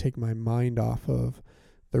myself, to take my mind off of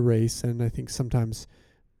the race. And I think sometimes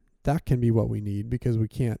that can be what we need, because we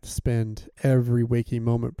can't spend every waking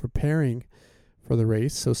moment preparing for the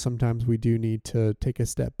race. So sometimes we do need to take a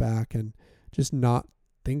step back and just not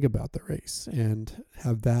think about the race and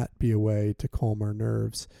have that be a way to calm our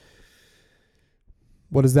nerves.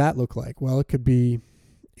 What does that look like? Well, it could be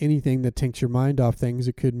anything that takes your mind off things.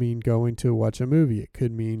 It could mean going to watch a movie. It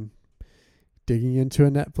could mean digging into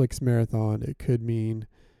a Netflix marathon. It could mean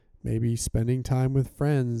maybe spending time with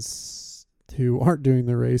friends who aren't doing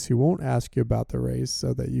the race, who won't ask you about the race,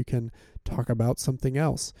 so that you can talk about something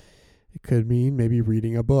else. It could mean maybe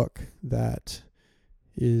reading a book that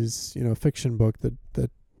is, a fiction book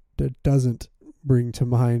that doesn't bring to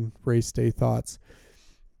mind race day thoughts.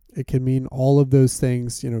 It can mean all of those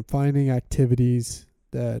things, finding activities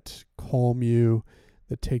that calm you,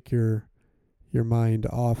 that take your mind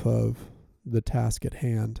off of the task at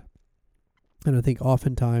hand. And I think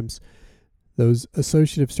oftentimes those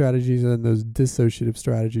associative strategies and those dissociative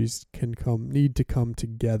strategies need to come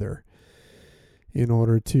together in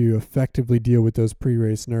order to effectively deal with those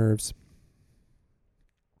pre-race nerves.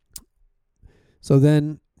 So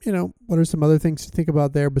then, what are some other things to think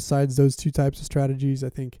about there besides those two types of strategies? I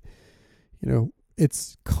think,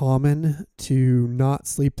 it's common to not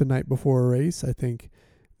sleep the night before a race. I think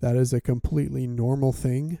that is a completely normal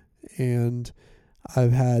thing. And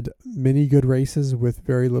I've had many good races with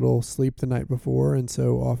very little sleep the night before. And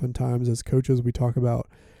so oftentimes as coaches, we talk about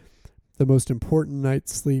the most important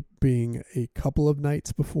night's sleep being a couple of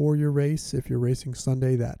nights before your race. If you're racing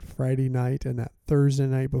Sunday, that Friday night and that Thursday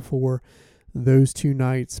night before, those 2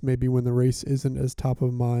 nights, maybe when the race isn't as top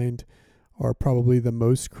of mind, are probably the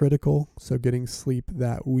most critical. So getting sleep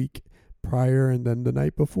that week prior and then the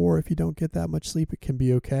night before, if you don't get that much sleep, it can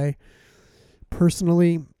be okay.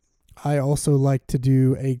 Personally, I also like to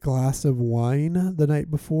do a glass of wine the night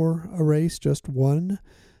before a race, just one,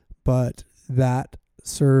 but that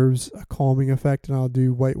serves a calming effect. And I'll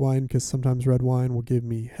do white wine because sometimes red wine will give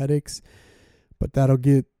me headaches, but that'll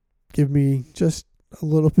give me just a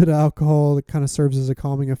little bit of alcohol that kind of serves as a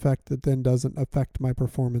calming effect that then doesn't affect my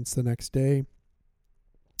performance the next day.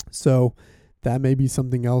 So that may be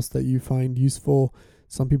something else that you find useful.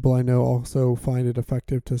 Some people I know also find it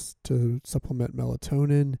effective to supplement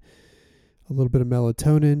melatonin, a little bit of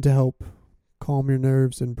melatonin to help calm your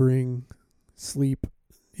nerves and bring sleep,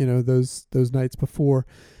 those nights before.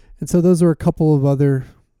 And so those are a couple of other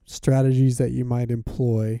strategies that you might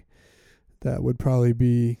employ that would probably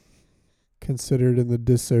be considered in the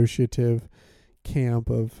dissociative camp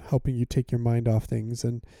of helping you take your mind off things.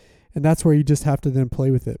 And that's where you just have to then play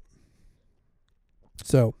with it.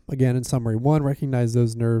 So again, in summary, 1, recognize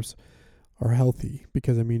those nerves are healthy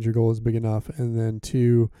because it means your goal is big enough. And then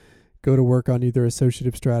 2, go to work on either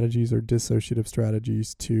associative strategies or dissociative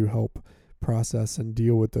strategies to help process and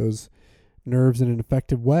deal with those nerves in an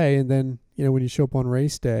effective way. And then, when you show up on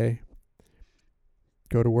race day,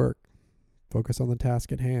 go to work, focus on the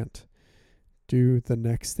task at hand, do the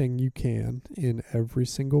next thing you can in every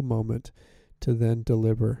single moment to then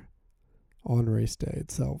deliver on race day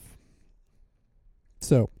itself.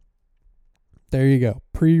 So there you go.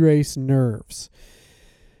 Pre-race nerves.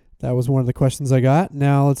 That was one of the questions I got.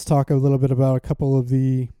 Now let's talk a little bit about a couple of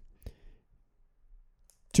the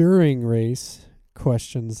during race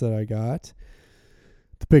questions that I got.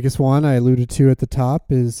 The biggest one I alluded to at the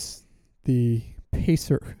top is the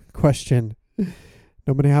pacer question.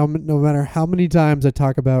 No matter how many times I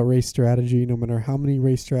talk about race strategy, no matter how many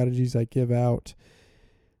race strategies I give out,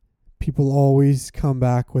 people always come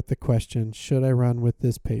back with the question, should I run with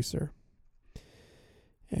this pacer?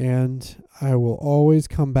 And I will always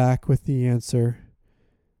come back with the answer,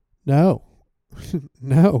 no.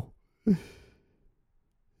 No.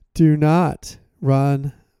 Do not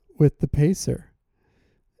run with the pacer.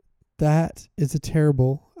 That is a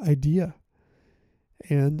terrible idea.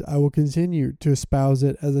 And I will continue to espouse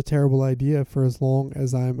it as a terrible idea for as long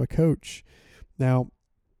as I'm a coach. Now,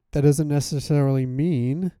 that doesn't necessarily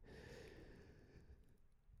mean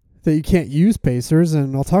that you can't use pacers,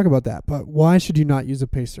 and I'll talk about that. But why should you not use a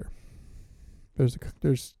pacer? There's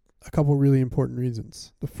a couple really important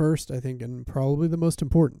reasons. The first, I think, and probably the most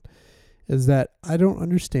important, is that I don't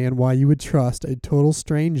understand why you would trust a total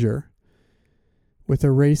stranger with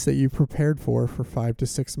a race that you prepared for 5 to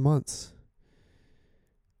 6 months.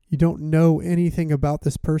 You don't know anything about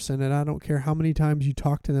this person, and I don't care how many times you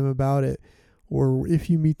talk to them about it, or if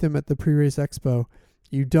you meet them at the pre-race expo,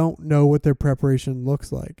 you don't know what their preparation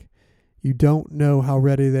looks like. You don't know how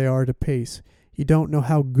ready they are to pace. You don't know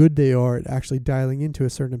how good they are at actually dialing into a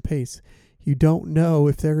certain pace. You don't know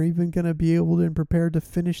if they're even going to be able and prepared to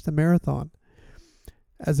finish the marathon.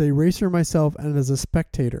 As a racer myself and as a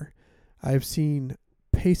spectator, I've seen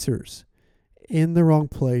pacers in the wrong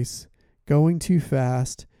place, going too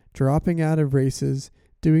fast, dropping out of races,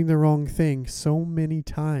 doing the wrong thing so many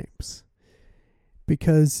times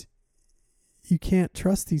because you can't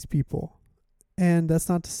trust these people. And that's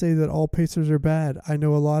not to say that all pacers are bad. I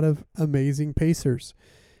know a lot of amazing pacers.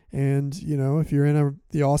 And, if you're in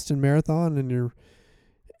the Austin Marathon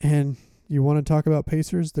and you want to talk about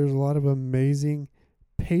pacers, there's a lot of amazing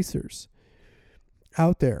pacers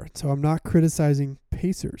out there. So I'm not criticizing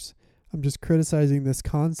pacers. I'm just criticizing this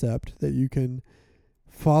concept that you can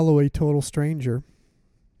follow a total stranger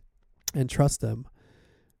and trust them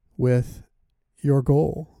with your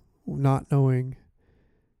goal, not knowing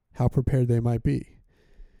how prepared they might be.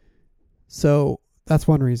 So that's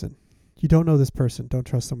one reason. You don't know this person. Don't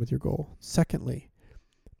trust them with your goal. Secondly,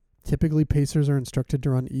 typically pacers are instructed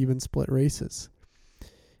to run even split races.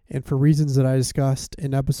 And for reasons that I discussed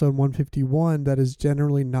in episode 151, that is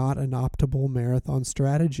generally not an optimal marathon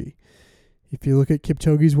strategy. If you look at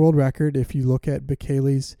Kipchoge's world record, if you look at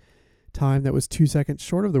Bekele's time that was 2 seconds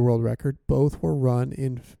short of the world record, both were run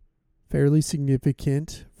in fairly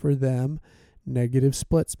significant, for them, negative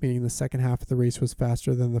splits, meaning the second half of the race was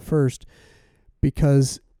faster than the first,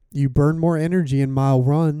 because you burn more energy in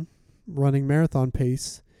running marathon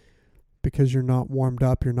pace because you're not warmed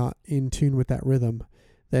up, you're not in tune with that rhythm,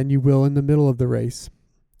 than you will in the middle of the race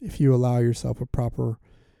if you allow yourself a proper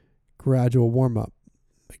gradual warm-up.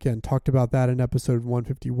 Again, talked about that in episode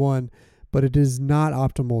 151, but it is not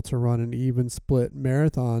optimal to run an even split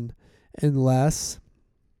marathon unless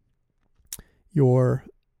you're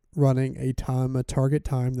running a target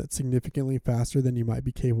time that's significantly faster than you might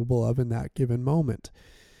be capable of in that given moment.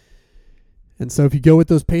 And so if you go with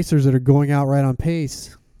those pacers that are going out right on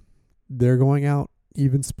pace, they're going out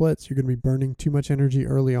even splits. You're going to be burning too much energy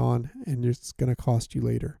early on, and it's going to cost you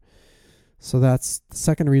later. So that's the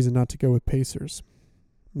second reason not to go with pacers.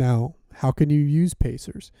 Now, how can you use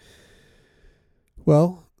pacers?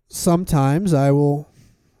 Well, sometimes I will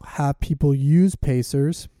have people use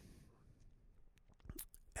pacers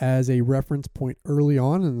as a reference point early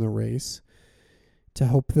on in the race to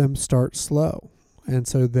help them start slow. And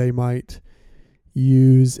so they might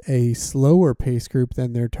use a slower pace group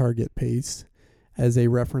than their target pace as a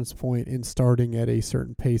reference point in starting at a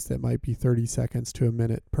certain pace that might be 30 seconds to a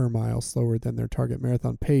minute per mile slower than their target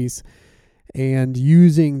marathon pace. And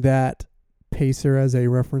using that pacer as a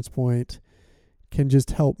reference point can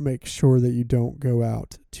just help make sure that you don't go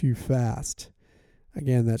out too fast.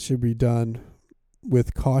 Again, that should be done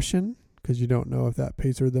with caution because you don't know if that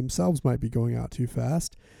pacer themselves might be going out too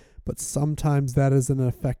fast. But sometimes that is an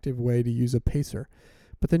effective way to use a pacer.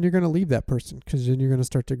 But then you're going to leave that person because then you're going to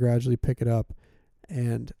start to gradually pick it up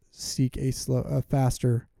and seek a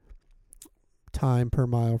faster time per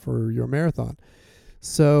mile for your marathon.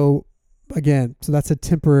 So again, that's a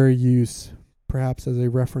temporary use, perhaps as a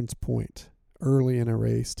reference point early in a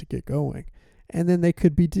race to get going. And then they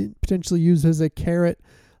could be potentially used as a carrot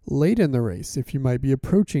late in the race. If you might be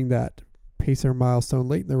approaching that pacer milestone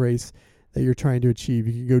late in the race that you're trying to achieve,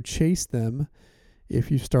 you can go chase them. If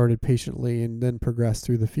you started patiently and then progress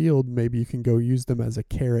through the field, maybe you can go use them as a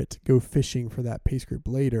carrot, go fishing for that pace group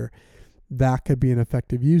later. That could be an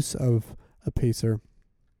effective use of a pacer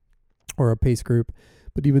or a pace group.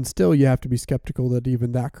 But even still, you have to be skeptical that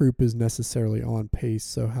even that group is necessarily on pace.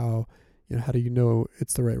 So how do you know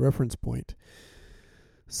it's the right reference point?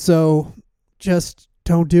 So just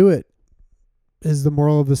don't do it is the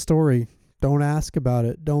moral of the story. Don't ask about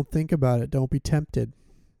it. Don't think about it. Don't be tempted.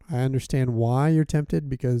 I understand why you're tempted,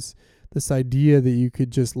 because this idea that you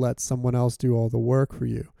could just let someone else do all the work for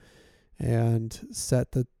you and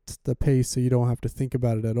set the pace so you don't have to think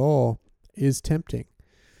about it at all is tempting.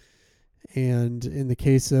 And in the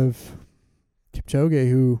case of Kipchoge,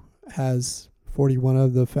 who has 41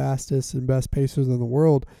 of the fastest and best pacers in the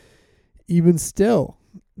world, even still,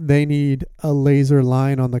 they need a laser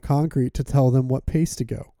line on the concrete to tell them what pace to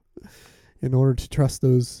go in order to trust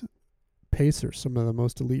those pacers, some of the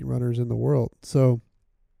most elite runners in the world. So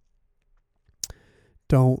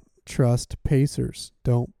don't trust pacers.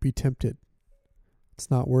 Don't be tempted. It's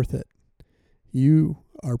not worth it. You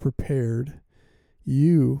are prepared.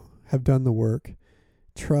 You have done the work.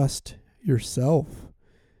 Trust yourself.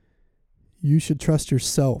 You should trust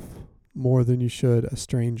yourself more than you should a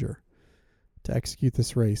stranger to execute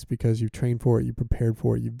this race, because you've trained for it, you prepared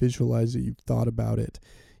for it, you've visualized it, you've thought about it,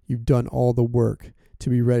 you've done all the work to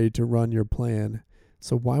be ready to run your plan.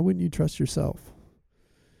 So why wouldn't you trust yourself?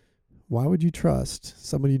 Why would you trust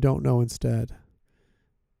somebody you don't know instead?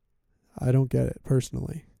 I don't get it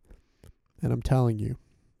personally. And I'm telling you,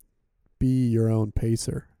 be your own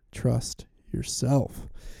pacer. Trust yourself.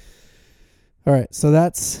 All right, so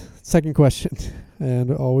that's second question,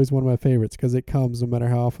 and always one of my favorites, because it comes no matter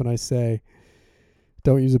how often I say,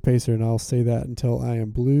 don't use a pacer, and I'll say that until I am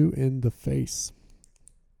blue in the face.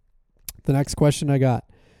 The next question I got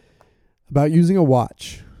about using a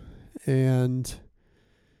watch, and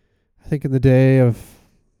I think in the day of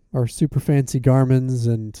our super fancy Garmin's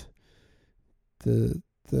and the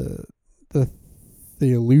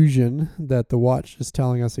illusion that the watch is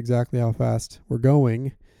telling us exactly how fast we're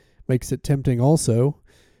going makes it tempting also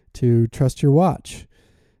to trust your watch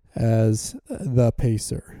as the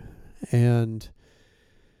pacer. And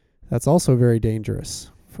that's also very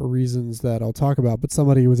dangerous for reasons that I'll talk about. But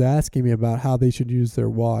somebody was asking me about how they should use their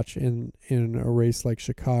watch in a race like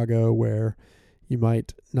Chicago, where you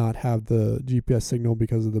might not have the GPS signal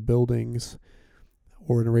because of the buildings,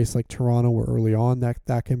 or in a race like Toronto where early on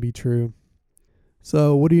that can be true.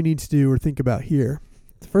 So what do you need to do or think about here?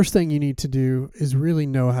 The first thing you need to do is really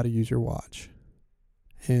know how to use your watch.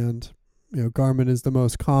 And, Garmin is the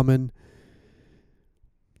most common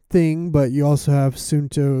thing, but you also have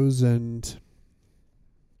Suuntos and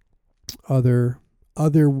other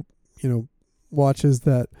watches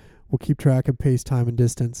that will keep track of pace, time, and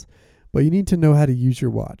distance. But you need to know how to use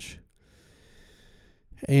your watch.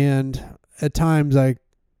 And at times I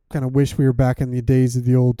kind of wish we were back in the days of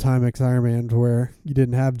the old Timex Ironman, where you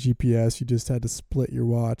didn't have GPS. You just had to split your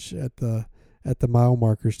watch at the mile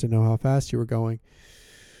markers to know how fast you were going.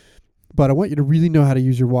 But I want you to really know how to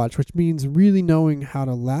use your watch, which means really knowing how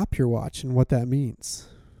to lap your watch and what that means.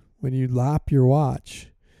 When you lap your watch,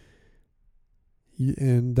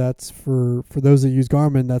 and that's for those that use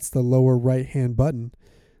Garmin, that's the lower right-hand button.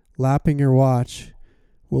 Lapping your watch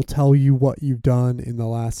will tell you what you've done in the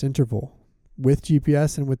last interval, with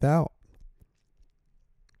GPS and without.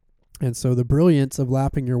 And so the brilliance of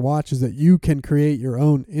lapping your watch is that you can create your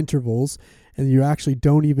own intervals, and you actually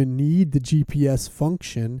don't even need the GPS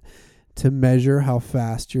function to measure how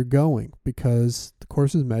fast you're going, because the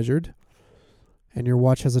course is measured and your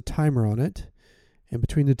watch has a timer on it. And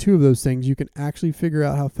between the two of those things, you can actually figure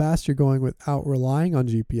out how fast you're going without relying on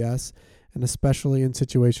GPS. And especially in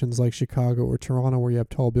situations like Chicago or Toronto, where you have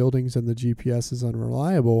tall buildings and the GPS is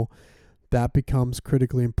unreliable, that becomes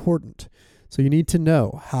critically important. So you need to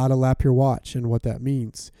know how to lap your watch and what that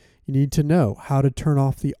means. You need to know how to turn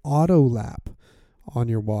off the auto lap on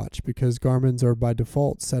your watch, because Garmin's are by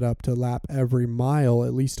default set up to lap every mile,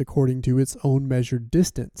 at least according to its own measured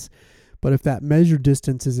distance. But if that measured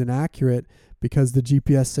distance is inaccurate because the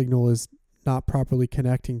GPS signal is not properly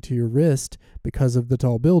connecting to your wrist because of the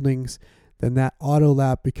tall buildings, then that auto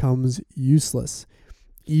lap becomes useless.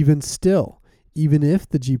 Even still, even if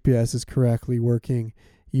the GPS is correctly working,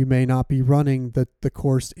 you may not be running the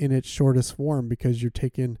course in its shortest form, because you're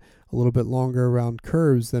taking a little bit longer around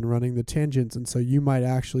curves than running the tangents. And so you might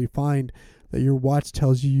actually find that your watch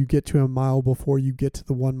tells you get to a mile before you get to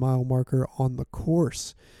the 1 mile marker on the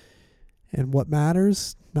course. And what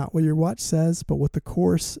matters, not what your watch says, but what the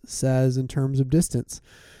course says in terms of distance.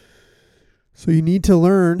 So you need to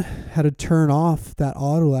learn how to turn off that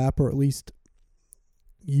auto lap, or at least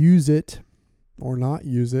use it or not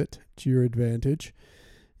use it to your advantage.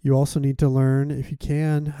 You also need to learn, if you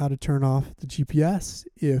can, how to turn off the GPS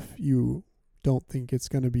if you don't think it's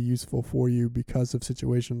going to be useful for you because of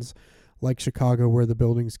situations like Chicago where the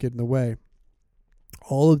buildings get in the way.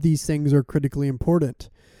 All of these things are critically important.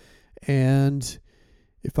 And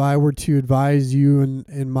if I were to advise you,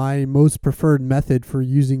 and my most preferred method for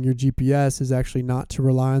using your GPS is actually not to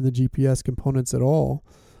rely on the GPS components at all,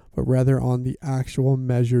 but rather on the actual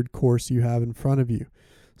measured course you have in front of you.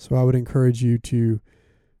 So I would encourage you to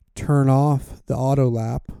turn off the auto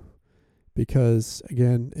lap, because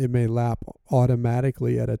again, it may lap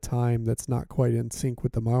automatically at a time that's not quite in sync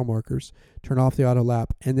with the mile markers. Turn off the auto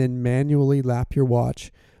lap and then manually lap your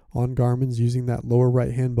watch on Garmin's using that lower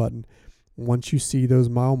right hand button once you see those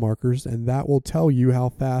mile markers, and that will tell you how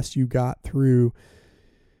fast you got through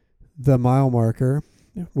the mile marker.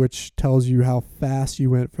 which tells you how fast you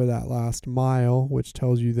went for that last mile, which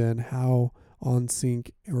tells you then how on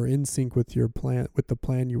sync or in sync with your plan, with the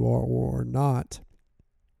plan you are or not.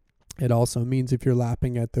 It also means if you're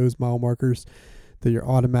lapping at those mile markers that you're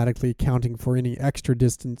automatically accounting for any extra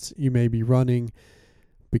distance you may be running,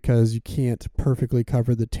 because you can't perfectly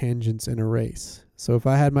cover the tangents in a race. So if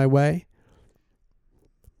I had my way,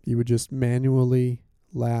 you would just manually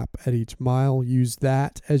lap at each mile. Use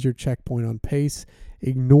that as your checkpoint on pace.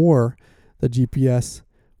 Ignore the GPS,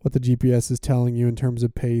 what the GPS is telling you in terms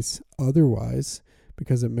of pace otherwise,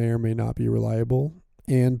 because it may or may not be reliable.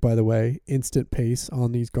 And by the way, instant pace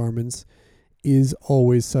on these Garmin's is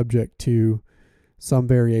always subject to some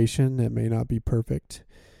variation. It may not be perfect.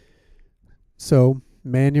 So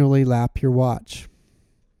manually lap your watch.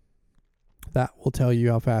 That will tell you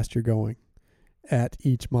how fast you're going at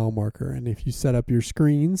each mile marker. And if you set up your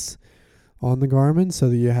screens on the Garmin so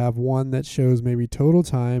that you have one that shows maybe total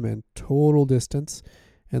time and total distance,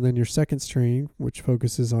 and then your second screen, which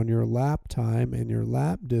focuses on your lap time and your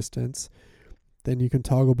lap distance, then you can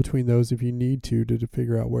toggle between those if you need to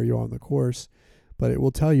figure out where you are on the course. But it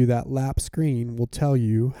will tell you, that lap screen will tell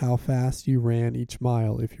you how fast you ran each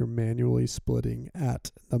mile if you're manually splitting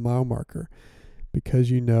at the mile marker,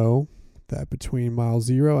 because you know that between mile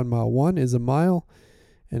 0 and mile 1 is a mile.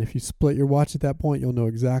 And if you split your watch at that point, you'll know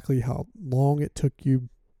exactly how long it took you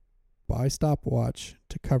by stopwatch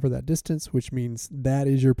to cover that distance, which means that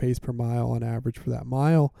is your pace per mile on average for that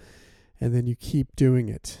mile. And then you keep doing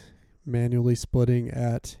it, manually splitting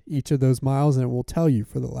at each of those miles, and it will tell you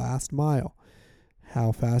for the last mile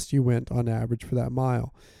how fast you went on average for that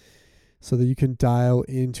mile, so that you can dial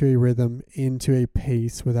into a rhythm, into a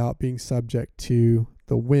pace, without being subject to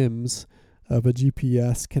the whims of a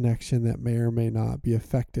GPS connection that may or may not be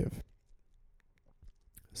effective.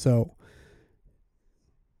 So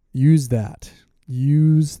use that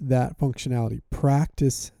functionality,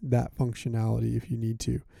 practice that functionality if you need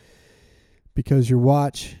to, because your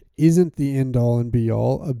watch isn't the end all and be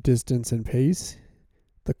all of distance and pace.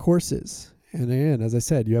 The course is. And again, as I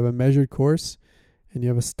said, you have a measured course and you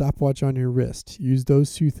have a stopwatch on your wrist. Use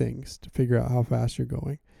those two things to figure out how fast you're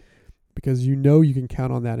going, because you know you can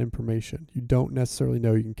count on that information. You don't necessarily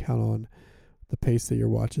know you can count on the pace that your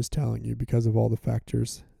watch is telling you because of all the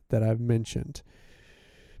factors that I've mentioned.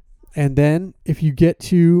 And then if you get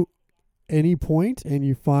to any point and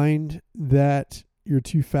you find that you're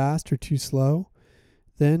too fast or too slow,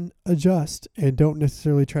 then adjust, and don't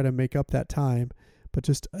necessarily try to make up that time, but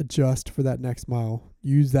just adjust for that next mile.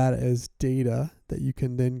 Use that as data that you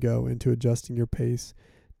can then go into adjusting your pace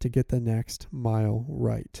to get the next mile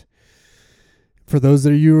right. For those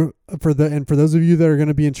of you that are going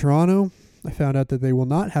to be in Toronto, I found out that they will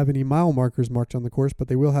not have any mile markers marked on the course, but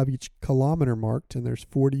they will have each kilometer marked, and there's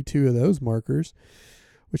 42 of those markers,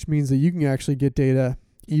 which means that you can actually get data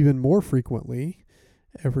even more frequently,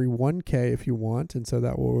 every 1K if you want. And so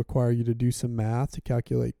that will require you to do some math to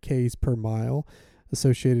calculate Ks per mile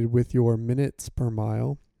associated with your minutes per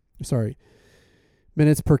mile.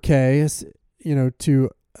 Minutes per K, to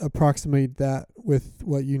approximate that with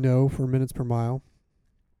what you know for minutes per mile.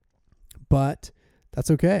 But that's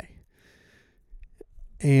okay.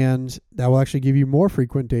 And that will actually give you more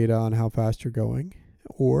frequent data on how fast you're going.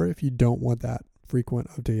 Or if you don't want that frequent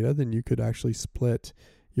of data, then you could actually split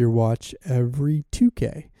your watch every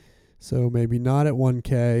 2K. So maybe not at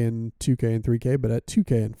 1K and 2K and 3K, but at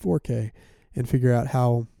 2K and 4K, and figure out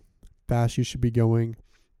how fast you should be going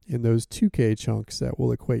in those 2K chunks that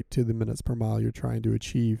will equate to the minutes per mile you're trying to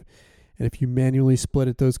achieve. And if you manually split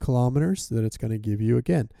at those kilometers, then it's going to give you,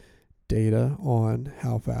 again, data on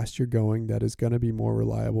how fast you're going that is going to be more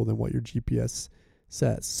reliable than what your GPS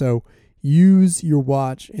says. So use your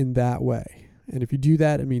watch in that way. And if you do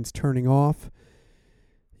that, it means turning off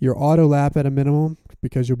your auto lap at a minimum,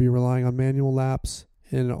 because you'll be relying on manual laps.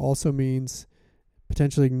 And it also means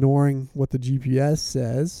potentially ignoring what the GPS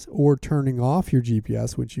says, or turning off your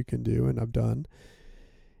GPS, which you can do, and I've done,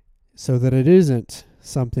 so that it isn't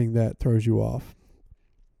something that throws you off.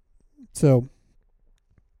 So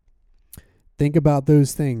think about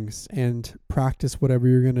those things and practice whatever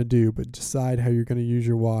you're going to do, but decide how you're going to use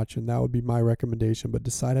your watch. And that would be my recommendation. But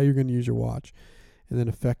decide how you're going to use your watch, and then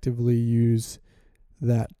effectively use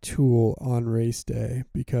that tool on race day,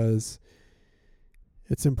 because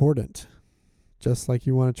it's important. Just like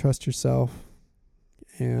you want to trust yourself,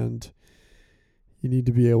 and you need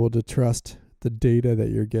to be able to trust the data that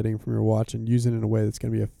you're getting from your watch and use it in a way that's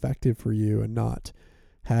going to be effective for you, and not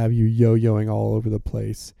have you yo-yoing all over the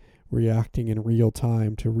place, reacting in real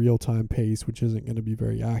time to real-time pace, which isn't going to be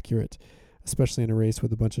very accurate, especially in a race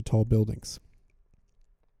with a bunch of tall buildings.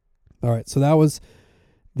 All right, so that was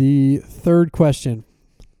The third question.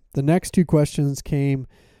 The next two questions came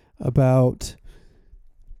about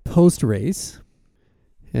post-race.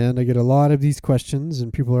 And I get a lot of these questions,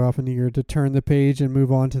 and people are often eager to turn the page and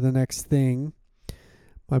move on to the next thing.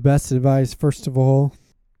 My best advice, first of all,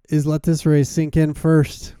 is let this race sink in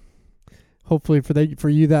first. Hopefully for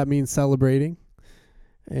you, that means celebrating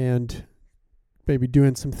and maybe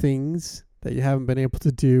doing some things that you haven't been able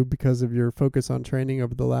to do because of your focus on training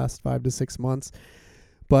over the last 5 to 6 months.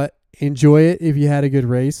 But enjoy it if you had a good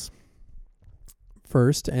race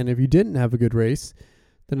first. And if you didn't have a good race,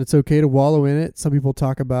 then it's okay to wallow in it. Some people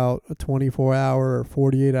talk about a 24-hour or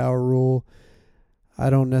 48-hour rule. I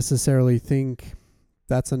don't necessarily think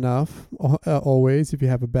that's enough always if you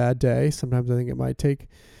have a bad day. Sometimes I think it might take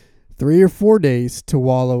 3 or 4 days to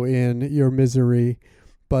wallow in your misery.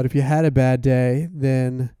 But if you had a bad day,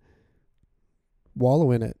 then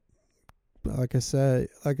wallow in it. Like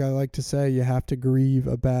I like to say, you have to grieve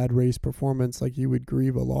a bad race performance like you would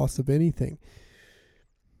grieve a loss of anything.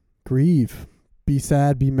 Grieve. Be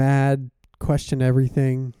sad, be mad, question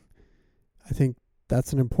everything. I think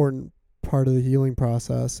that's an important part of the healing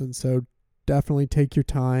process. And so definitely take your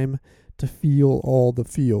time to feel all the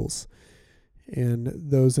feels in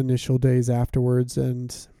those initial days afterwards.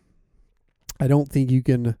 And I don't think you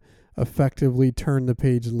can effectively turn the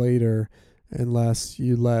page later unless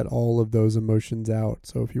you let all of those emotions out.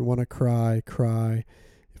 So if you want to cry, cry.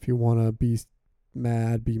 If you want to be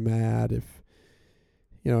mad, be mad. If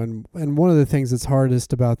and one of the things that's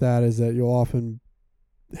hardest about that is that you'll often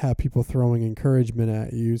have people throwing encouragement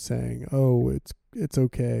at you saying, oh, it's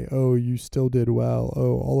okay. Oh, you still did well.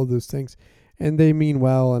 Oh, all of those things. And they mean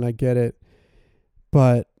well, and I get it.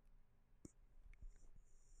 But,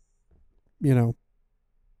 you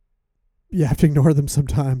have to ignore them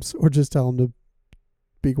sometimes or just tell them to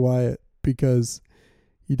be quiet because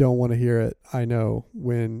you don't want to hear it. I know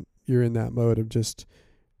when you're in that mode of just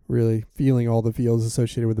really feeling all the feels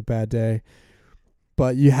associated with a bad day.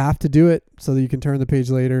 But you have to do it so that you can turn the page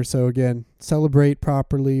later. So again, celebrate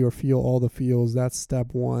properly or feel all the feels. That's step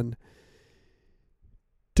one.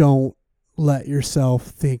 Don't let yourself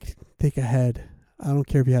think ahead. I don't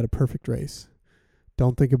care if you had a perfect race.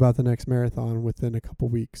 Don't think about the next marathon within a couple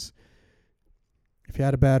weeks. If you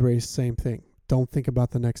had a bad race, same thing. Don't think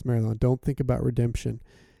about the next marathon. Don't think about redemption.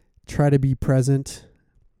 Try to be present.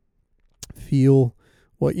 Feel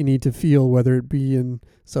what you need to feel, whether it be in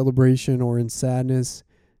celebration or in sadness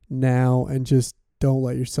now, and just don't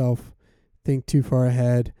let yourself think too far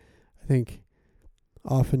ahead. I think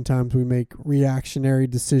oftentimes we make reactionary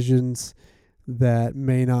decisions that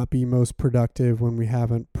may not be most productive when we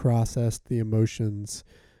haven't processed the emotions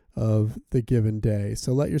of the given day.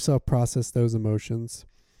 So let yourself process those emotions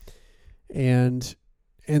and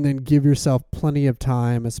then give yourself plenty of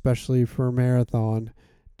time, especially for a marathon,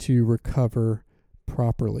 to recover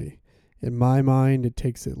properly. In my mind, it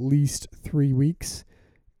takes at least 3 weeks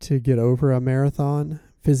to get over a marathon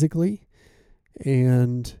physically,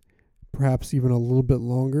 and perhaps even a little bit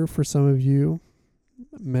longer for some of you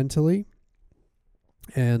mentally.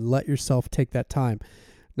 And let yourself take that time.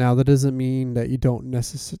 Now, that doesn't mean that you don't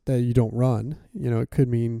run. It could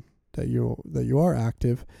mean that you are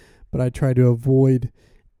active, but I try to avoid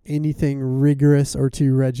anything rigorous or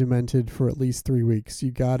too regimented for at least 3 weeks.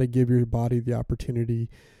 You got to give your body the opportunity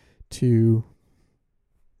to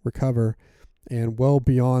recover, and well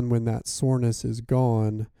beyond when that soreness is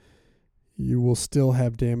gone, you will still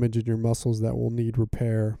have damage in your muscles that will need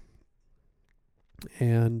repair.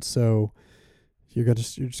 And so you're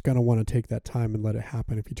just going to want to take that time and let it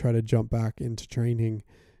happen. If you try to jump back into training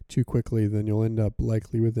too quickly, then you'll end up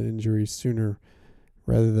likely with an injury sooner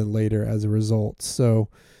rather than later as a result. So,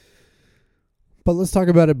 but let's talk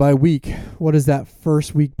about it by week. What does that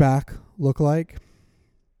first week back look like?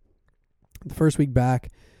 The first week back,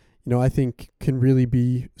 I think can really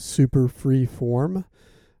be super free form.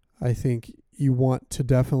 I think you want to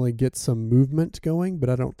definitely get some movement going, but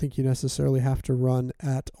I don't think you necessarily have to run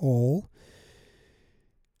at all.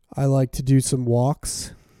 I like to do some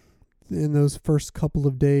walks in those first couple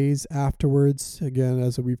of days afterwards. Again,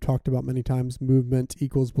 as we've talked about many times, movement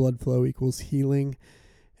equals blood flow equals healing.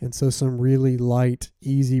 And so some really light,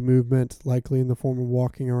 easy movement, likely in the form of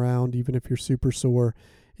walking around, even if you're super sore,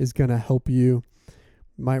 is going to help you.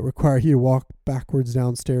 Might require you to walk backwards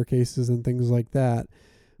down staircases and things like that.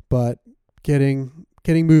 But getting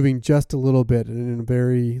moving just a little bit and in a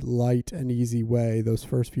very light and easy way those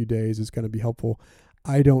first few days is going to be helpful.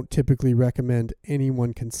 I don't typically recommend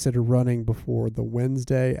anyone consider running before the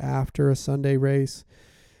Wednesday after a Sunday race,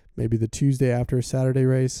 maybe the Tuesday after a Saturday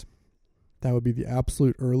race. That would be the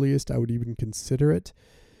absolute earliest I would even consider it.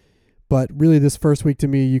 But really, this first week to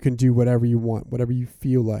me, you can do whatever you want, whatever you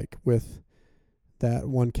feel like, with that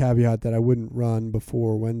one caveat that I wouldn't run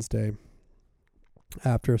before Wednesday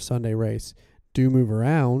after a Sunday race. Do move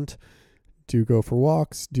around, do go for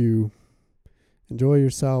walks, do enjoy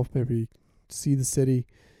yourself, maybe see the city,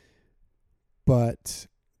 but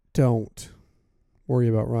don't worry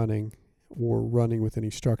about running or running with any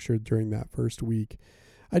structure during that first week.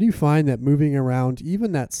 I do find that moving around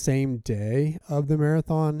even that same day of the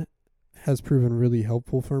marathon has proven really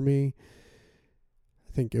helpful for me.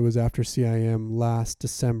 I think it was after CIM last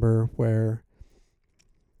December where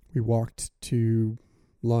we walked to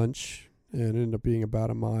lunch and it ended up being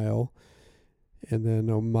about a mile and then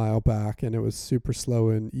a mile back, and it was super slow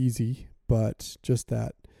and easy, but just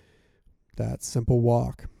that simple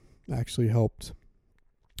walk actually helped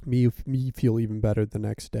me feel even better the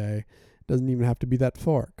next day. It doesn't even have to be that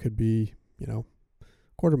far. It could be,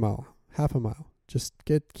 quarter mile, half a mile. Just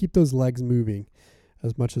keep those legs moving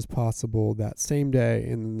as much as possible that same day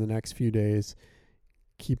and then the next few days,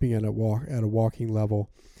 keeping it at a walking level.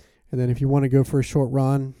 And then if you want to go for a short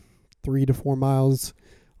run, 3 to 4 miles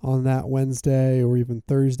on that Wednesday or even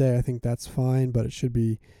Thursday, I think that's fine, but it should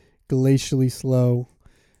be glacially slow.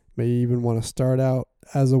 May even want to start out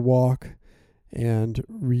as a walk and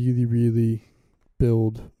really, really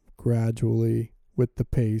build gradually with the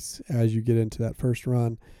pace as you get into that first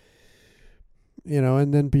run.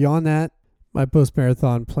 And then beyond that, my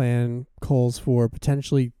post-marathon plan calls for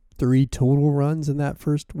potentially 3 total runs in that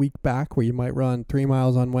first week back, where you might run 3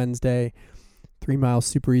 miles on Wednesday, 3 miles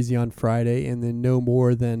super easy on Friday, and then no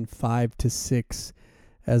more than 5 to 6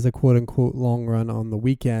 as a quote-unquote long run on the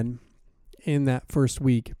weekend in that first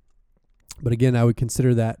week. But again, I would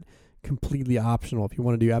consider that completely optional. If you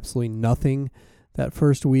want to do absolutely nothing that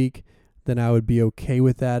first week, then I would be okay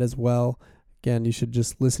with that as well. Again, you should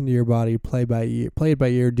just listen to your body, play it by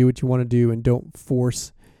ear, do what you want to do, and don't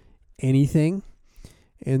force anything.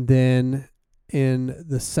 And then in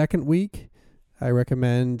the second week, I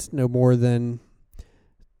recommend no more than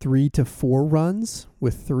 3 to 4 runs,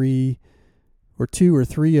 with 2 or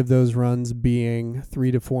 3 of those runs being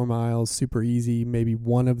 3 to 4 miles, super easy. Maybe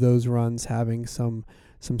one of those runs having some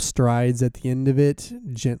strides at the end of it,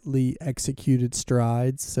 gently executed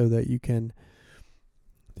strides, so that you can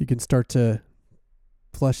start to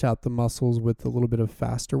flesh out the muscles with a little bit of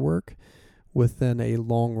faster work, with then a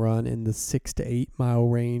long run in the 6 to 8 mile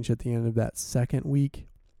range at the end of that second week.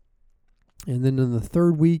 And then in the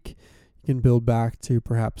third week, you can build back to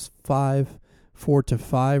perhaps 4 to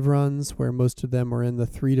 5 runs, where most of them are in the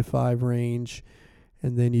 3 to 5 range.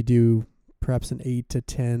 And then you do perhaps an 8 to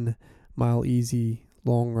 10 mile easy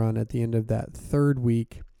long run at the end of that third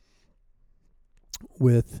week,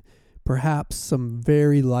 with perhaps some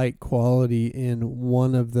very light quality in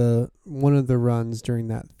one of the runs during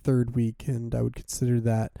that third week. And I would consider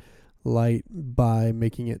that light by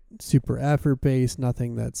making it super effort based,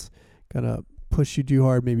 nothing that's gonna push you too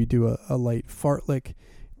hard. Maybe do a light fartlek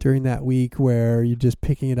during that week, where you're just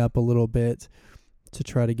picking it up a little bit to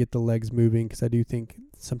try to get the legs moving, because I do think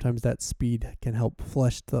sometimes that speed can help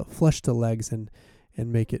flush the legs and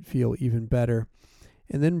make it feel even better.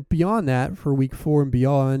 And then beyond that, for week 4 and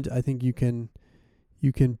beyond, I think you can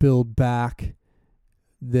build back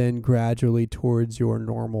then gradually towards your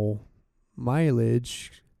normal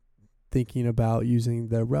mileage, thinking about using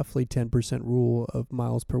the roughly 10% rule of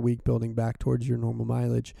miles per week, building back towards your normal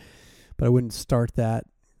mileage. But I wouldn't start that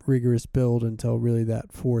rigorous build until really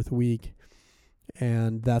that 4th week.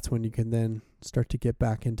 And that's when you can then start to get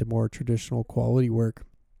back into more traditional quality work.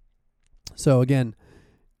 So again,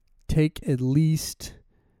 take at least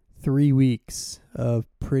 3 weeks of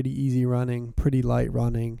pretty easy running, pretty light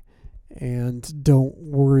running, and don't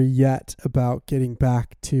worry yet about getting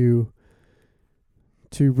back to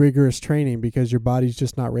rigorous training, because your body's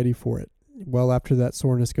just not ready for it. Well, after that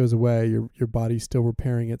soreness goes away, your body's still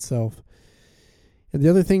repairing itself. And the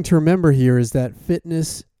other thing to remember here is that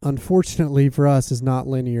fitness, unfortunately for us, is not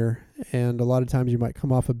linear. And a lot of times you might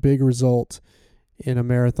come off a big result in a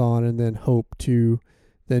marathon and then hope to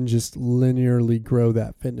then just linearly grow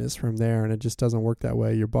that fitness from there. And it just doesn't work that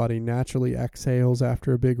way. Your body naturally exhales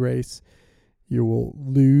after a big race. You will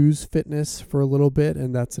lose fitness for a little bit,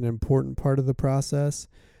 and that's an important part of the process.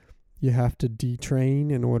 You have to detrain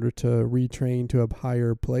in order to retrain to a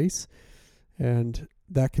higher place. And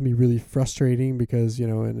that can be really frustrating, because,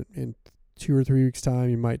 in 2 or 3 weeks' time,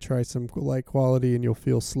 you might try some light quality and you'll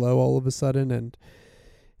feel slow all of a sudden,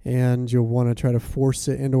 and you'll want to try to force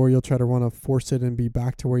it, or you'll try to want to force it and be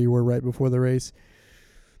back to where you were right before the race.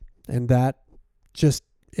 And that just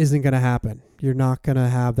isn't going to happen. You're not going to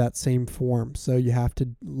have that same form. So you have to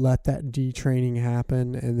let that detraining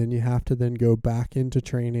happen, and then you have to then go back into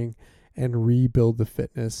training and rebuild the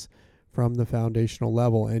fitness from the foundational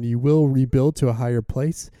level. And you will rebuild to a higher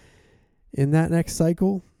place in that next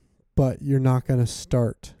cycle, but you're not going to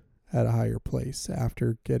start at a higher place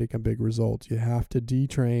after getting a big result. You have to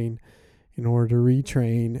detrain in order to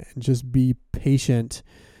retrain, and just be patient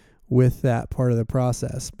with that part of the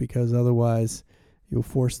process, because otherwise you'll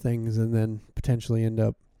force things and then potentially end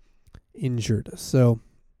up injured. So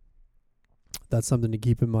that's something to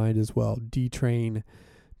keep in mind as well. Detrain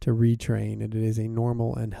to retrain, and it is a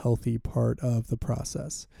normal and healthy part of the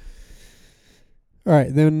process. All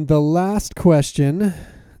right, then the last question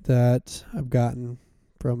that I've gotten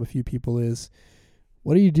from a few people is,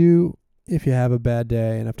 what do you do if you have a bad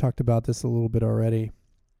day? And I've talked about this a little bit already.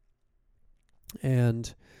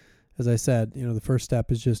 And as I said, the first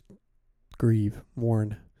step is just grieve,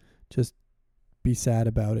 mourn, just be sad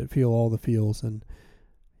about it, feel all the feels. And,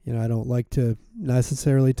 I don't like to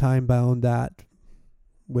necessarily time bound that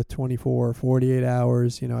with 24 or 48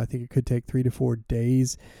 hours. I think it could take 3 to 4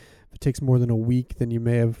 days. If it takes more than a week, then you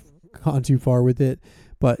may have gone too far with it.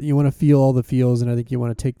 But you want to feel all the feels, and I think you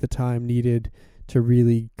want to take the time needed to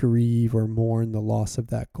really grieve or mourn the loss of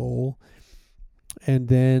that goal. And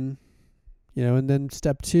then, and then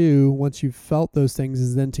step 2, once you've felt those things,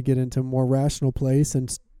 is then to get into a more rational place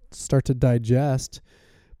and start to digest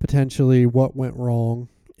potentially what went wrong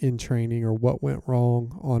in training or what went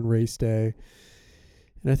wrong on race day.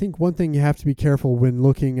 And I think one thing you have to be careful when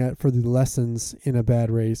looking at for the lessons in a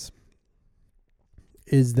bad race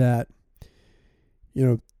is that,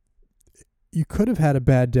 you could have had a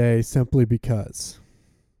bad day simply because,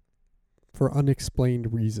 for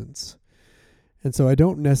unexplained reasons. And so I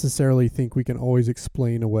don't necessarily think we can always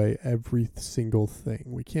explain away every single thing.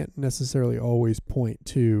 We can't necessarily always point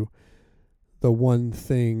to the one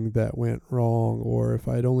thing that went wrong, or if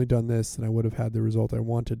I had only done this, then I would have had the result I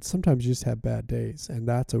wanted. Sometimes you just have bad days, and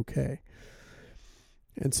that's okay.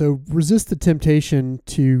 And so resist the temptation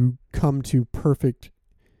to come to perfect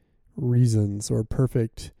reasons or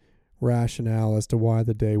perfect rationale as to why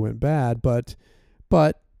the day went bad, but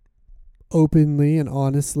openly and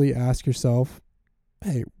honestly ask yourself,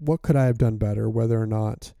 hey, what could I have done better? Whether or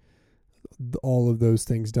not all of those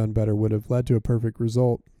things done better would have led to a perfect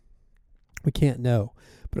result, we can't know.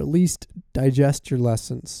 But at least digest your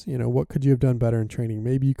lessons. What could you have done better in training?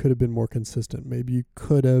 Maybe you could have been more consistent. Maybe you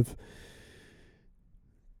could have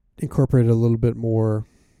incorporated a little bit more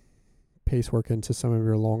pace work into some of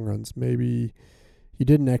your long runs. Maybe you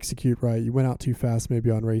didn't execute right. You went out too fast maybe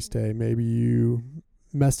on race day. Maybe you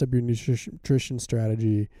messed up your nutrition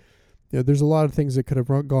strategy. There's a lot of things that could have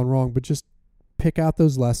gone wrong, but just pick out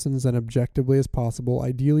those lessons and objectively as possible,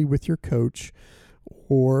 ideally with your coach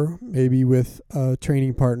or maybe with a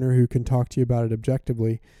training partner who can talk to you about it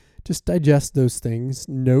objectively. Just digest those things,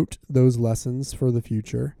 note those lessons for the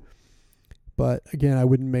future. But again, I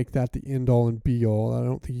wouldn't make that the end all and be all. I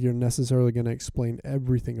don't think you're necessarily going to explain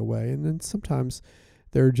everything away. And then sometimes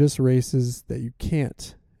there are just races that you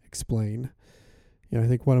can't explain. I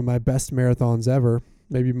think one of my best marathons ever,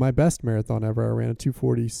 maybe my best marathon ever, I ran a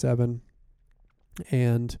 2:47,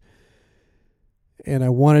 and I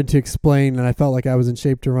wanted to explain, and I felt like I was in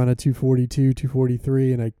shape to run a 2:42,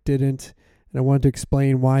 2:43, and I didn't. And I wanted to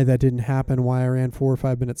explain why that didn't happen, why I ran 4 or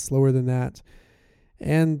 5 minutes slower than that.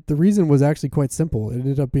 And the reason was actually quite simple. It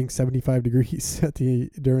ended up being 75 degrees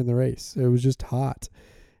during the race. It was just hot,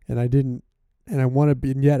 and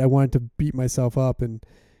yet I wanted to beat myself up and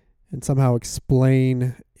somehow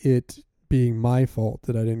explain it being my fault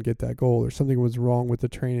that I didn't get that goal, or something was wrong with the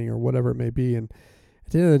training, or whatever it may be. And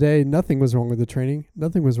at the end of the day, nothing was wrong with the training.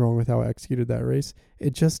 Nothing was wrong with how I executed that race.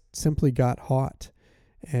 It just simply got hot,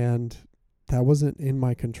 and that wasn't in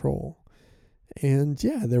my control. And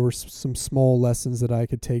yeah, there were some small lessons that I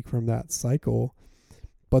could take from that cycle.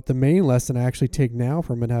 But the main lesson I actually take now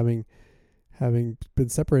from it, having been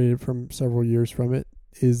separated from several years from it,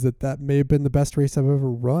 is that may have been the best race I've ever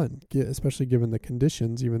run, especially given the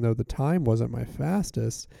conditions, even though the time wasn't my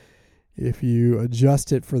fastest. If you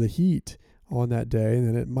adjust it for the heat on that day,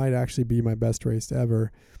 then it might actually be my best race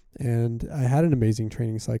ever. And I had an amazing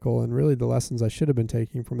training cycle, and really the lessons I should have been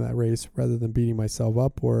taking from that race, rather than beating myself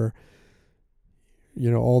up, were,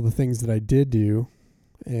 all the things that I did do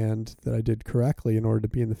and that I did correctly in order to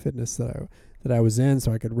be in the fitness that I was in,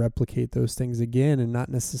 so I could replicate those things again and not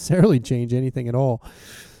necessarily change anything at all.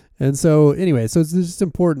 And so anyway, so it's just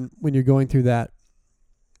important when you're going through that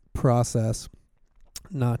process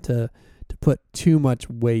not to put too much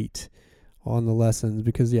weight on the lessons,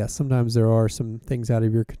 because sometimes there are some things out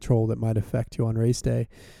of your control that might affect you on race day.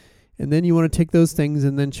 And then you want to take those things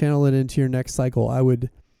and then channel it into your next cycle. I would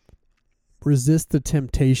resist the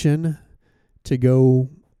temptation to go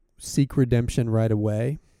seek redemption right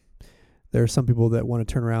away. There are some people that want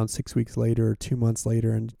to turn around 6 weeks later or 2 months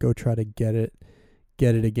later and go try to get it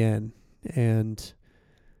again. And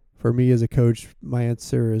for me as a coach, my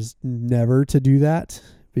answer is never to do that,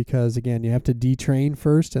 because again, you have to detrain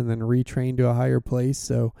first and then retrain to a higher place.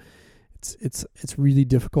 So it's really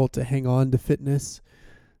difficult to hang on to fitness.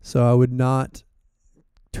 So I would not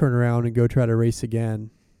turn around and go try to race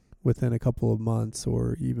again within a couple of months,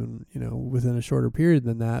 or even, within a shorter period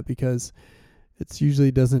than that, because it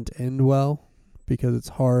usually doesn't end well, because it's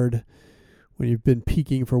hard when you've been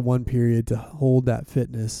peaking for one period to hold that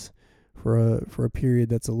fitness for a period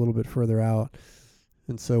that's a little bit further out.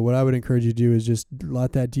 And so what I would encourage you to do is just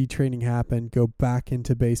let that detraining happen, go back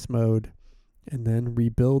into base mode, and then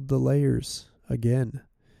rebuild the layers again.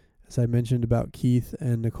 As I mentioned about Keith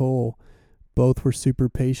and Nicole, both were super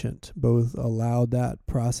patient. Both allowed that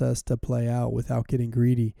process to play out without getting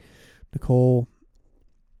greedy. Nicole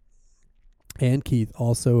and Keith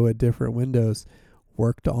also at different windows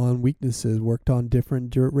worked on weaknesses, worked on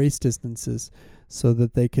different race distances so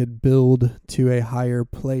that they could build to a higher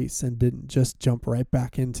place and didn't just jump right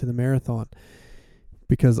back into the marathon.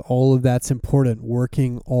 Because all of that's important,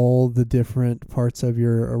 working all the different parts of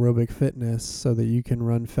your aerobic fitness so that you can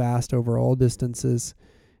run fast over all distances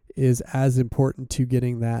is as important to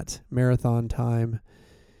getting that marathon time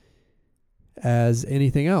as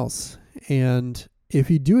anything else. And if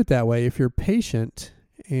you do it that way, if you're patient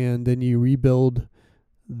and then you rebuild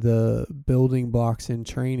the building blocks in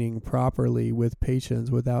training properly with patience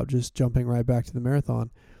without just jumping right back to the marathon,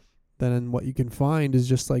 then what you can find is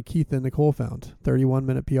just like Keith and Nicole found,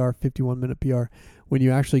 31-minute PR, 51-minute PR. When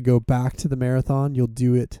you actually go back to the marathon, you'll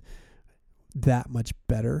do it that much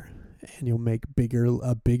better, and you'll make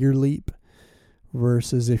a bigger leap,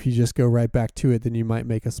 versus if you just go right back to it, then you might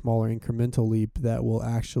make a smaller incremental leap that will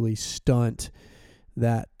actually stunt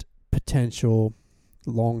that potential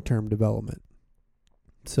long-term development.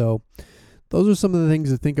 So those are some of the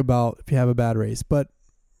things to think about if you have a bad race. But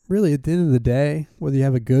really, at the end of the day, whether you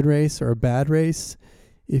have a good race or a bad race,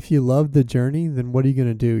 if you love the journey, then what are you going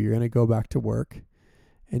to do? You're going to go back to work,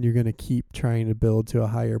 and you're going to keep trying to build to a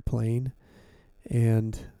higher plane.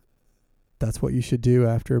 And that's what you should do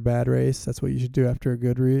after a bad race. That's what you should do after a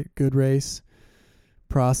good race.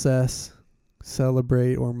 Process,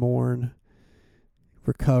 celebrate or mourn,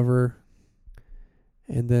 recover,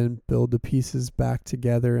 and then build the pieces back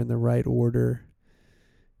together in the right order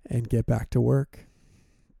and get back to work.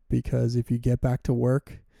 Because if you get back to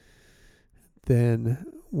work, then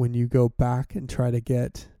when you go back and try to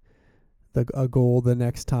get a goal the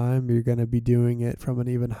next time, you're going to be doing it from an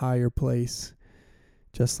even higher place.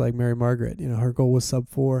 Just like Mary Margaret, her goal was sub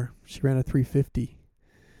 4. She ran a 3:50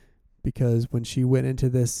 because when she went into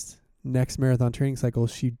this next marathon training cycle,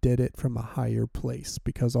 she did it from a higher place,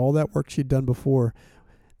 because all that work she'd done before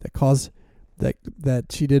that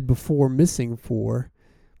she did before missing 4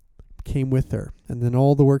 came with her. And then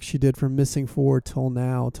all the work she did from missing 4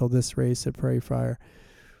 till this race at Prairie Fire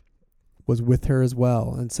was with her as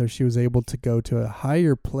well. And so she was able to go to a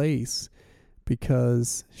higher place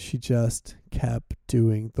because she just kept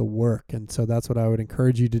doing the work. And so that's what I would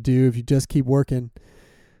encourage you to do. If you just keep working,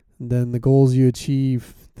 then the goals you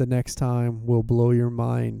achieve the next time will blow your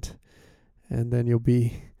mind. And then you'll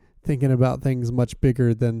be thinking about things much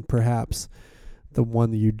bigger than perhaps the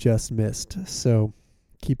one that you just missed. So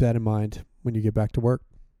keep that in mind when you get back to work.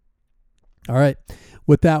 All right.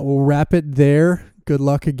 With that, we'll wrap it there. Good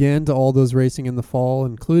luck again to all those racing in the fall,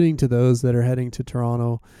 including to those that are heading to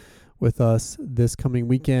Toronto with us this coming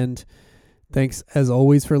weekend. Thanks as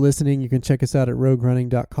always for listening. You can check us out at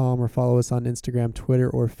roguerunning.com or follow us on Instagram, Twitter,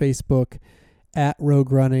 or Facebook at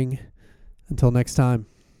Rogue Running. Until next time,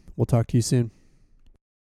 we'll talk to you soon.